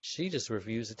she just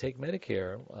refused to take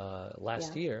Medicare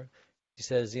last Yeah. year. She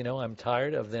says, I'm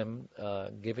tired of them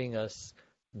giving us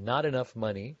not enough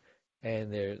money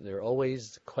and they're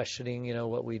always questioning,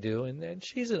 what we do. And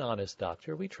she's an honest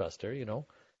doctor. We trust her,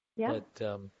 Yeah.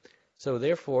 But so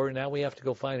therefore, now we have to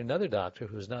go find another doctor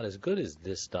who's not as good as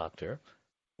this doctor.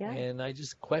 Yeah. And I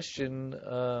just question,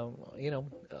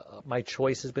 my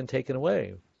choice has been taken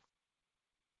away.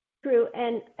 True.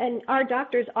 And our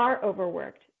doctors are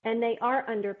overworked and they are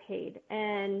underpaid.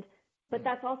 But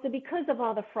that's also because of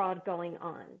all the fraud going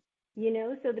on.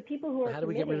 So the people who are How do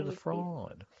we get rid of the committing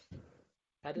fraud?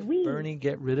 How does we Bernie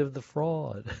get rid of the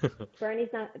fraud? Bernie's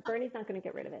not going to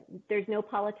get rid of it. There's no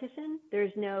politician,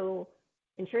 there's no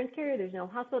insurance carrier, there's no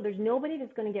hospital, there's nobody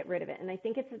that's going to get rid of it. And I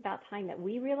think it's about time that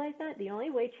we realize that the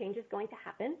only way change is going to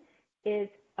happen is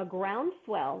a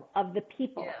groundswell of the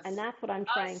people. Yes. And that's what I'm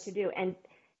trying to do. And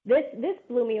this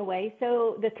blew me away.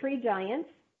 So the three giants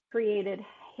created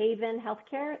Haven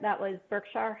Healthcare. That was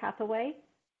Berkshire Hathaway,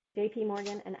 JP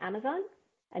Morgan, and Amazon.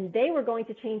 And they were going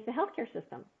to change the healthcare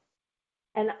system.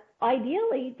 And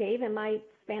ideally, Dave, in my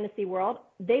fantasy world,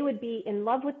 they would be in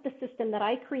love with the system that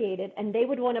I created, and they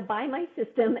would want to buy my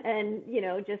system and,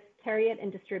 just carry it and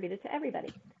distribute it to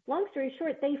everybody. Long story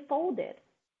short, they folded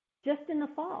just in the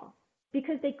fall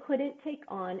because they couldn't take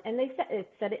on, and it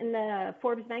said it in the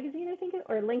Forbes magazine, I think,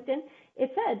 or LinkedIn.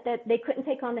 It said that they couldn't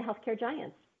take on the healthcare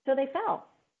giants. So they fell.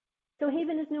 So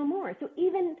Haven is no more. So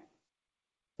even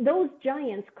those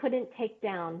giants couldn't take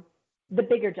down the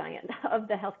bigger giant of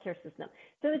the healthcare system.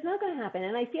 So it's not going to happen.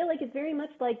 And I feel like it's very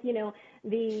much like,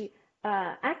 the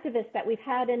activists that we've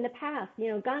had in the past,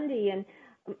 Gandhi and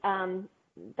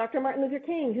Dr. Martin Luther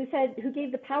King, who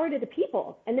gave the power to the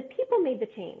people, and the people made the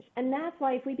change. And that's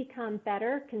why if we become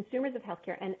better consumers of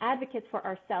healthcare and advocates for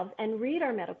ourselves and read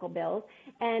our medical bills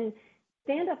and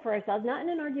stand up for ourselves, not in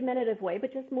an argumentative way,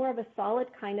 but just more of a solid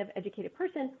kind of educated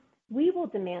person, we will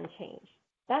demand change.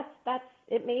 That's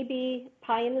it may be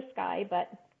pie in the sky,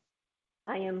 but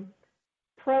I am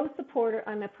pro supporter.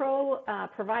 I'm a pro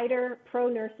provider, pro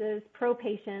nurses, pro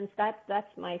patients.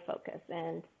 That's my focus.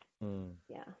 And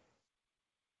yeah.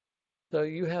 So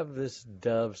you have this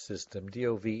DOVE system,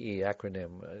 DOVE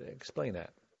acronym. Explain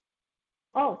that.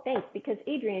 Oh, thanks. Because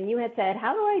Adrian, you had said,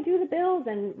 how do I do the bills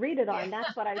and read it all? And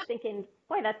that's what I was thinking.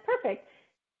 Boy, that's perfect.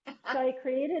 So I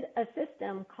created a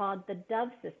system called the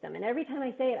DOVE system. And every time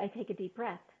I say it, I take a deep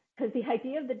breath. Because the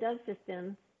idea of the DOVE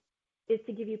system is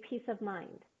to give you peace of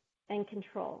mind and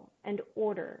control and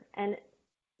order and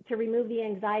to remove the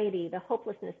anxiety, the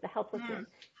hopelessness, the helplessness.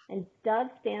 And DOVE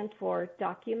stands for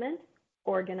document,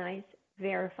 organize,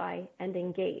 verify, and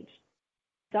engage.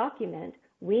 Document,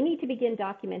 we need to begin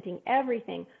documenting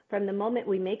everything from the moment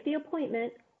we make the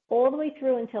appointment all the way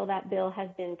through until that bill has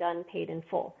been done, paid in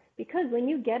full. Because when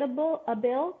you get a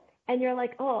bill and you're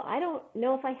like, oh, I don't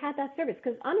know if I had that service.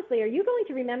 Because honestly, are you going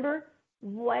to remember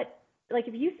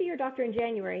if you see your doctor in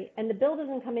January and the bill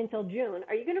doesn't come in until June,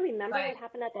 are you going to remember what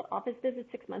happened at that office visit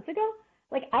 6 months ago?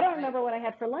 I don't remember what I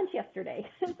had for lunch yesterday.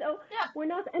 So we're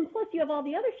not, and plus you have all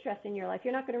the other stress in your life,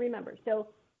 you're not going to remember. So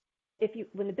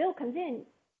when the bill comes in,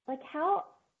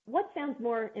 what sounds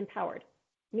more empowered?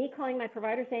 Me calling my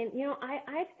provider saying,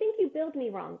 I think you billed me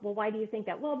wrong. Well, why do you think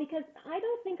that? Well, because I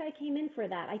don't think I came in for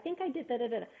that. I think I did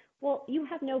da-da-da-da. Well, you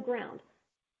have no ground.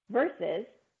 Versus,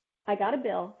 I got a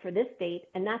bill for this date,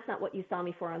 and that's not what you saw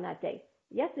me for on that day.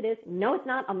 Yes, it is. No, it's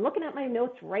not. I'm looking at my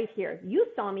notes right here. You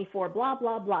saw me for blah,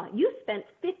 blah, blah. You spent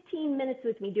 15 minutes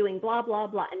with me doing blah, blah,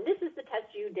 blah, and this is the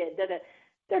test you did. Da-da.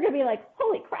 They're going to be like,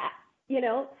 holy crap,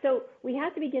 So we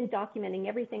have to begin documenting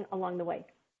everything along the way.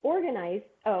 Organize,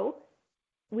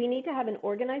 we need to have an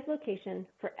organized location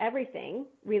for everything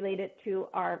related to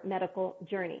our medical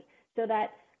journey so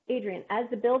that, Adrian, as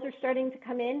the bills are starting to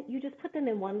come in, you just put them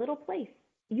in one little place.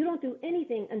 You don't do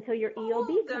anything until your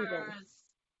EOB comes in.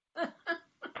 Fabulous.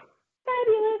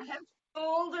 I have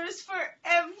folders for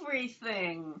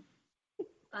everything.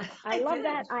 I love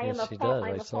that. I am a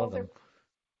folder.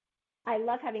 I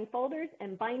love having folders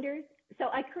and binders. So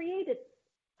I created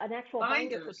an actual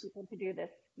binder for people to do this.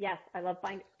 Yes, I love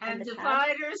binders. And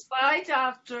dividers by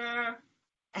doctor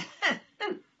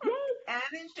and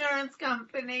insurance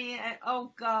company. And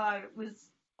oh God, it was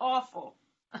awful.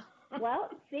 Well,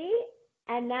 see,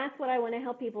 and that's what I want to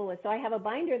help people with. So I have a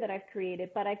binder that I've created,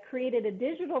 but I've created a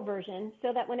digital version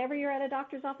so that whenever you're at a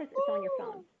doctor's office, it's on your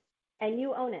phone and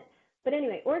you own it. But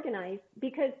anyway, organize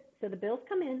so the bills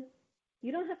come in.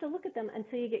 You don't have to look at them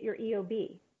until you get your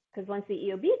EOB. Because once the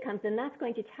EOB comes in, that's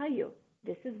going to tell you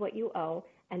this is what you owe,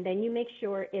 and then you make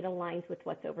sure it aligns with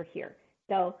what's over here.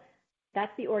 So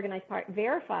that's the organized part.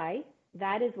 Verify,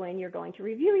 that is when you're going to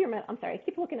review I'm sorry, I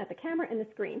keep looking at the camera and the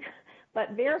screen,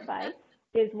 but verify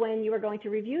is when you are going to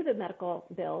review the medical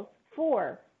bills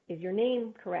for Is your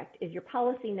name correct? Is your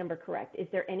policy number correct? Is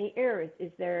there any errors?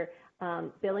 Is there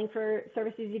billing for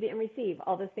services you didn't receive?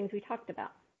 All those things we talked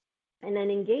about. And then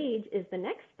engage is the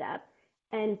next step.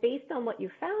 And based on what you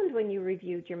found when you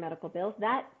reviewed your medical bills,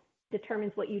 that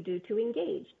determines what you do to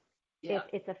engage. Yeah. If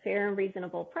it's a fair and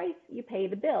reasonable price, you pay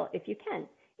the bill if you can.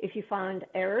 If you found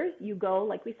errors, you go,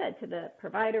 like we said, to the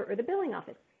provider or the billing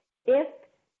office. If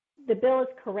the bill is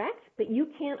correct, but you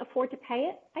can't afford to pay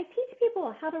it, I teach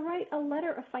people how to write a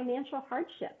letter of financial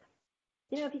hardship.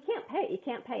 You know, if you can't pay it, you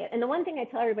can't pay it. And the one thing I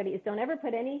tell everybody is don't ever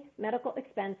put any medical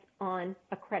expense on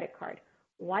a credit card.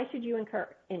 Why should you incur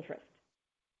interest?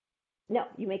 No,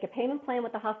 you make a payment plan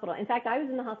with the hospital. In fact, I was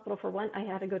in the hospital for I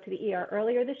had to go to the ER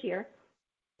earlier this year,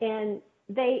 and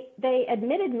they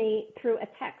admitted me through a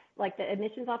text, like the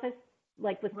admissions office,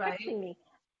 like was Right. texting me,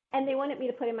 and they wanted me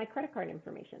to put in my credit card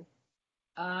information.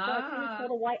 So I kind of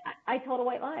told a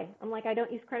white lie. I'm like, I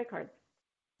don't use credit cards.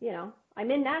 You know, I'm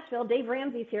in Nashville. Dave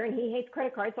Ramsey's here, and he hates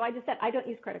credit cards. So I just said, I don't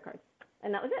use credit cards.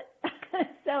 And that was it.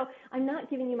 So I'm not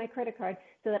giving you my credit card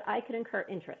so that I could incur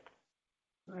interest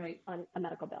on a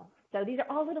medical bill. So these are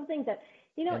all little things that,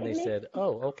 you know. And they said,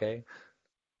 oh, okay.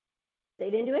 They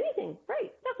didn't do anything.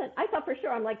 Right. Nothing. I thought for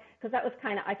sure. I'm like, because I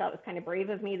thought it was kind of brave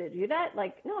of me to do that.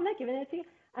 Like, no, I'm not giving it to you.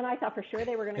 And I thought for sure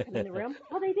they were going to come in the room.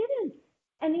 Oh, they didn't.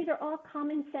 And these are all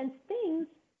common sense things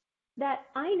that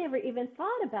I never even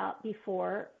thought about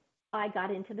before I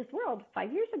got into this world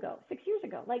 5 years ago, 6 years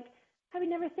ago. Like, I would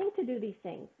never think to do these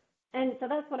things. And so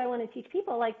that's what I want to teach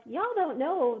people. Like, y'all don't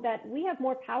know that we have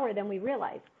more power than we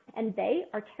realize. And they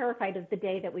are terrified of the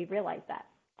day that we realize that.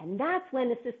 And that's when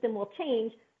the system will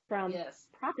change from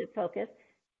profit focus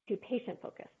to patient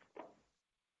focus.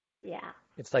 Yeah.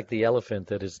 It's like the elephant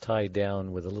that is tied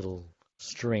down with a little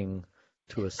string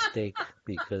to a stake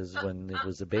because when it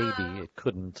was a baby, it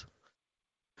couldn't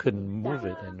move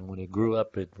it. And when it grew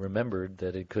up, it remembered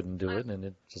that it couldn't do it, and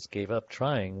it just gave up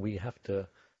trying. We have to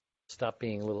stop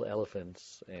being little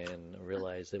elephants and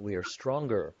realize that we are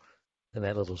stronger than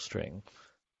that little string.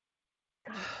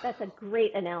 Gosh, that's a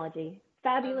great analogy.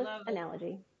 Fabulous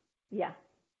analogy. Yeah.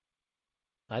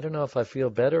 I don't know if I feel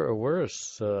better or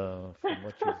worse from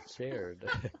what you've shared.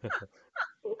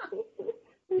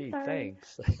 Gee,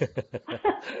 thanks.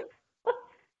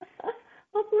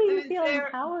 Hopefully you feel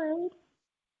empowered.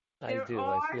 I do.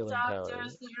 I feel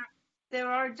empowered. There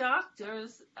are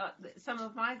doctors, some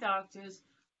of my doctors,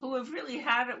 who have really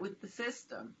had it with the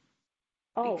system.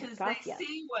 Because they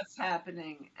see what's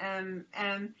happening, and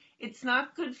it's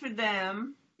not good for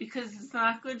them because it's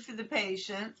not good for the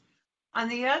patient. On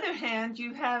the other hand,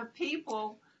 you have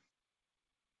people.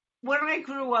 When I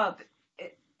grew up,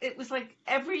 it was like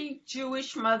every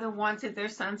Jewish mother wanted their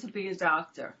son to be a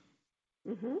doctor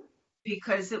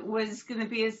because it was going to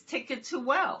be his ticket to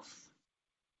wealth.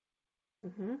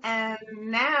 And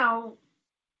now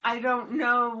I don't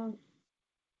know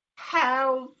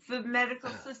how the medical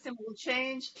system will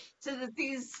change so that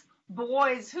these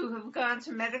boys who have gone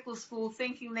to medical school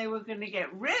thinking they were going to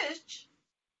get rich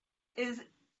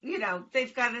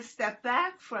they've got to step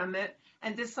back from it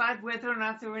and decide whether or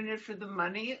not they're in it for the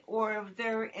money or if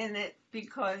they're in it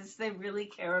because they really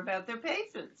care about their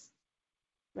patients.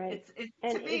 Right.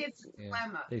 To me, it's a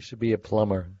dilemma. They should be a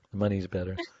plumber. The money's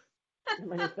better. The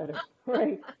money's better.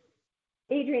 Right.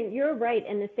 Adrienne, you're right.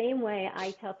 In the same way,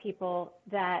 I tell people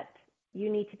that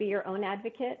you need to be your own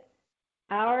advocate.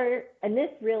 And this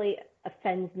really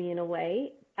offends me in a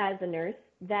way as a nurse,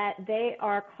 that they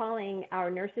are calling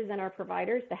our nurses and our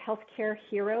providers the healthcare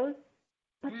heroes,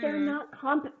 but they're not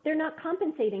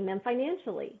compensating them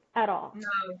financially at all.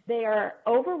 No. They are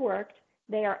overworked.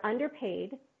 They are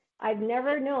underpaid. I've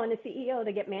never known a CEO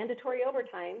to get mandatory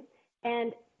overtime.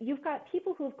 And you've got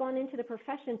people who've gone into the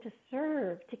profession to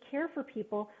serve, to care for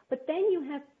people, but then you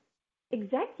have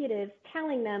executives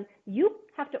telling them, you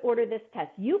have to order this test.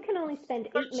 You can only spend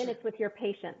 8 minutes with your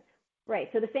patient. Right.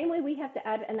 So the same way we have to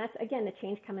and that's, again, the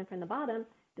change coming from the bottom,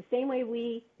 the same way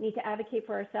we need to advocate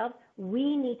for ourselves,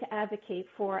 we need to advocate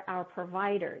for our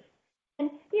providers. And,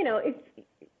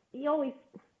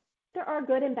 there are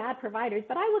good and bad providers,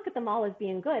 but I look at them all as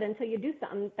being good until you do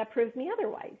something that proves me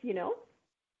otherwise,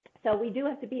 So we do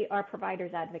have to be our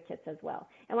providers' advocates as well.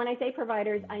 And when I say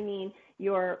providers, I mean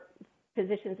your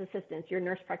physician's assistants, your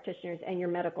nurse practitioners, and your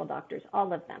medical doctors,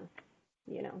 all of them,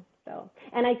 So,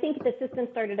 and I think the system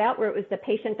started out where it was the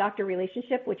patient-doctor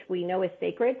relationship, which we know is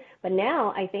sacred. But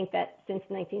now I think that since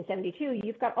 1972,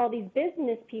 you've got all these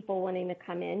business people wanting to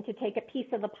come in to take a piece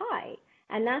of the pie.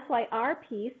 And that's why our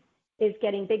piece is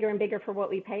getting bigger and bigger for what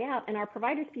we pay out, and our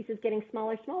providers' piece is getting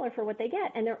smaller and smaller for what they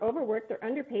get. And they're overworked, they're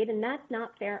underpaid, and that's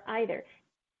not fair either.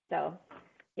 So,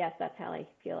 yes, that's how I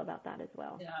feel about that as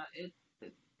well.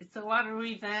 Yeah, It's a lot of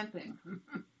revamping.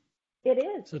 It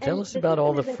is. So tell And us the about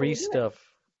all the system isn't free gonna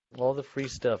do it.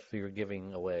 stuff, you're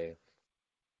giving away.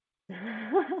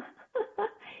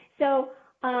 So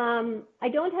I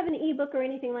don't have an ebook or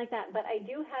anything like that, but I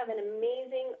do have an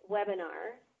amazing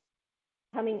webinar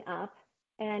coming up,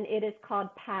 and it is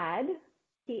called PAD,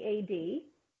 P-A-D,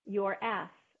 Your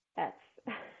Assets.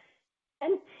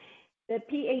 And the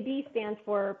PAD stands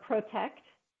for Protect,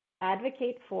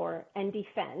 Advocate for, and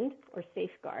Defend, or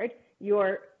Safeguard,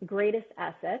 your greatest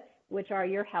assets, which are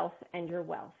your health and your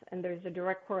wealth. And there's a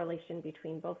direct correlation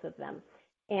between both of them.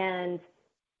 And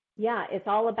yeah, it's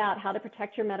all about how to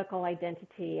protect your medical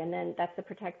identity. And then that's the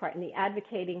protect part. And the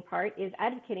advocating part is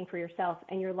advocating for yourself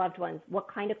and your loved ones, what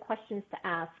kind of questions to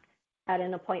ask at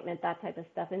an appointment, that type of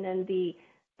stuff. And then the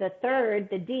third,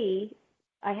 the D,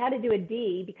 I had to do a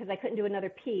D because I couldn't do another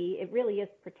P. It really is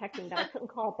protecting, but I couldn't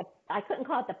call it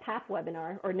the PAP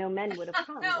webinar, or no men would have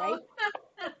come, right?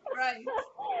 Right.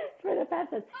 For the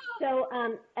PAP. So,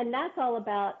 and that's all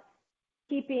about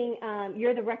keeping,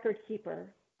 you're the record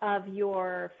keeper of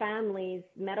your family's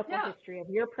medical history, of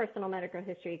your personal medical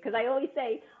history. Because I always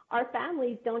say our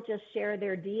families don't just share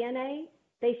their DNA,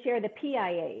 they share the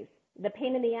PIAs, the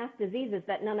pain in the ass diseases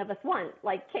that none of us want,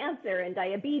 like cancer and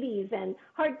diabetes and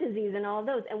heart disease and all of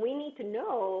those. And we need to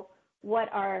know what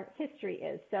our history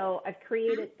is. So I've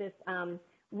created this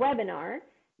webinar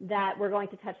that we're going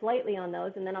to touch lightly on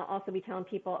those. And then I'll also be telling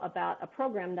people about a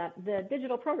program, the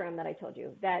digital program that I told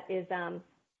you, that is,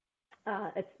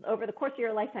 it's over the course of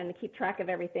your lifetime to keep track of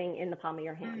everything in the palm of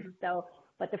your hand. So,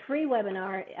 but the free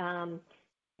webinar I'm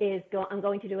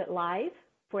going to do it live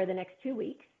for the next 2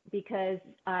 weeks because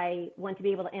I want to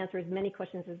be able to answer as many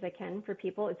questions as I can for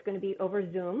people. It's going to be over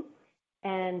Zoom.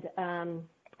 And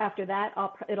after that,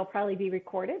 it'll probably be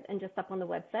recorded and just up on the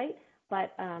website.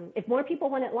 But if more people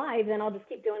want it live, then I'll just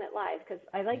keep doing it live because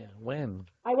I like. Yeah, when?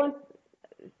 I want.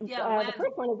 Yeah, the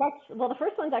first one is the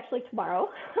first one's actually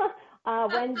tomorrow,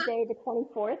 Wednesday the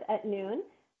 24th at noon.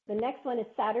 The next one is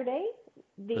Saturday,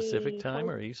 the Pacific time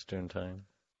or Eastern time?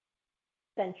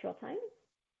 Central time,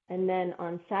 and then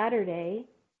on Saturday,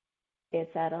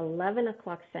 it's at 11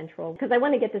 o'clock Central because I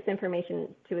want to get this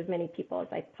information to as many people as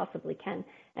I possibly can.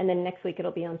 And then next week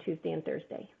it'll be on Tuesday and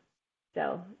Thursday.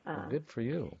 So good for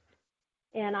you.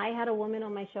 And I had a woman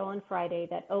on my show on Friday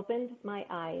that opened my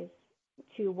eyes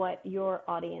to what your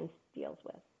audience deals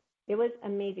with. It was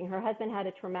amazing. Her husband had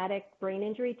a traumatic brain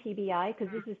injury, TBI,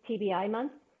 because this is TBI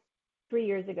month, 3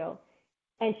 years ago.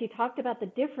 And she talked about the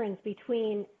difference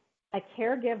between a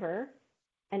caregiver,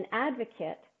 an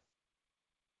advocate,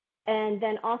 and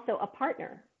then also a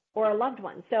partner or a loved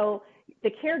one. So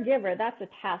the caregiver, that's a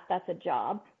task, that's a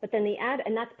job, but then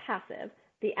and that's passive.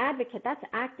 The advocate, that's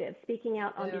active, speaking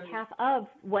out on behalf of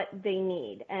what they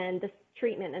need and the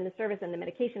treatment and the service and the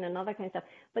medication and all that kind of stuff.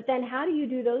 But then how do you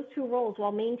do those two roles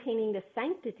while maintaining the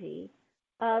sanctity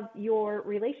of your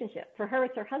relationship? For her,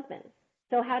 it's her husband.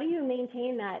 So how do you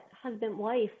maintain that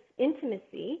husband-wife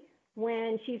intimacy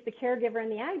when she's the caregiver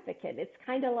and the advocate? It's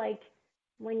kind of like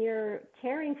when you're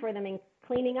caring for them and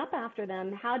cleaning up after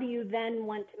them, how do you then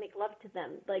want to make love to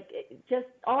them? Like just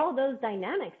all those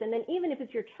dynamics. And then even if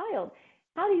it's your child,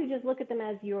 how do you just look at them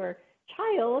as your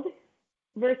child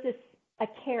versus a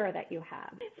care that you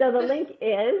have? So the link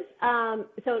is,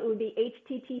 so it would be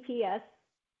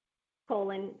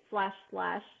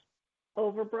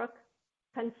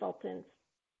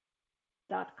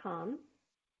https://overbrookconsultants.com.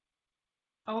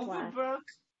 Overbrook?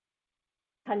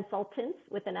 Consultants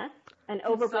with an S. And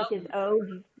Overbrook is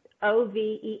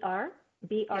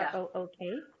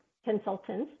O-V-E-R-B-R-O-O-K,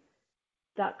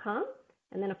 consultants.com.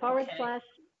 And then a /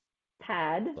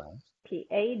 PAD,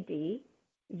 P-A-D,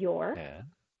 your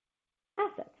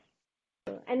assets.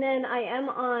 And then I am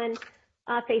on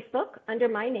Facebook under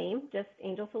my name, just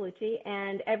Angel Cellucci,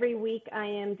 and every week I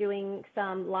am doing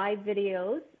some live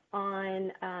videos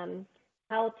on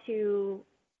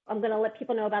I'm going to let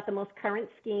people know about the most current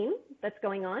scheme that's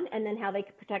going on and then how they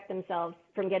can protect themselves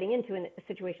from getting into a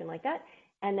situation like that.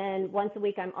 And then once a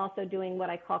week, I'm also doing what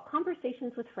I call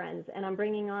conversations with friends, and I'm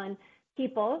bringing on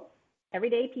people,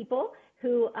 everyday people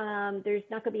who there's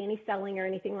not going to be any selling or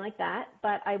anything like that,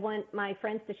 but I want my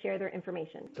friends to share their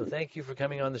information. So thank you for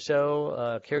coming on the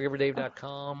show.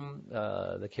 Caregiverdave.com,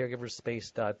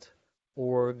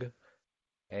 thecaregiverspace.org.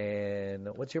 And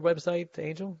what's your website,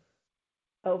 Angel?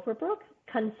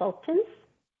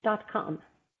 Overbrookconsultants.com.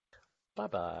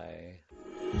 Bye-bye.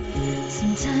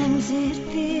 Sometimes it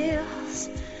feels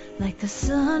like the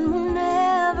sun will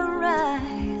never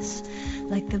rise,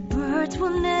 like the birds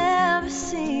will never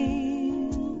sing.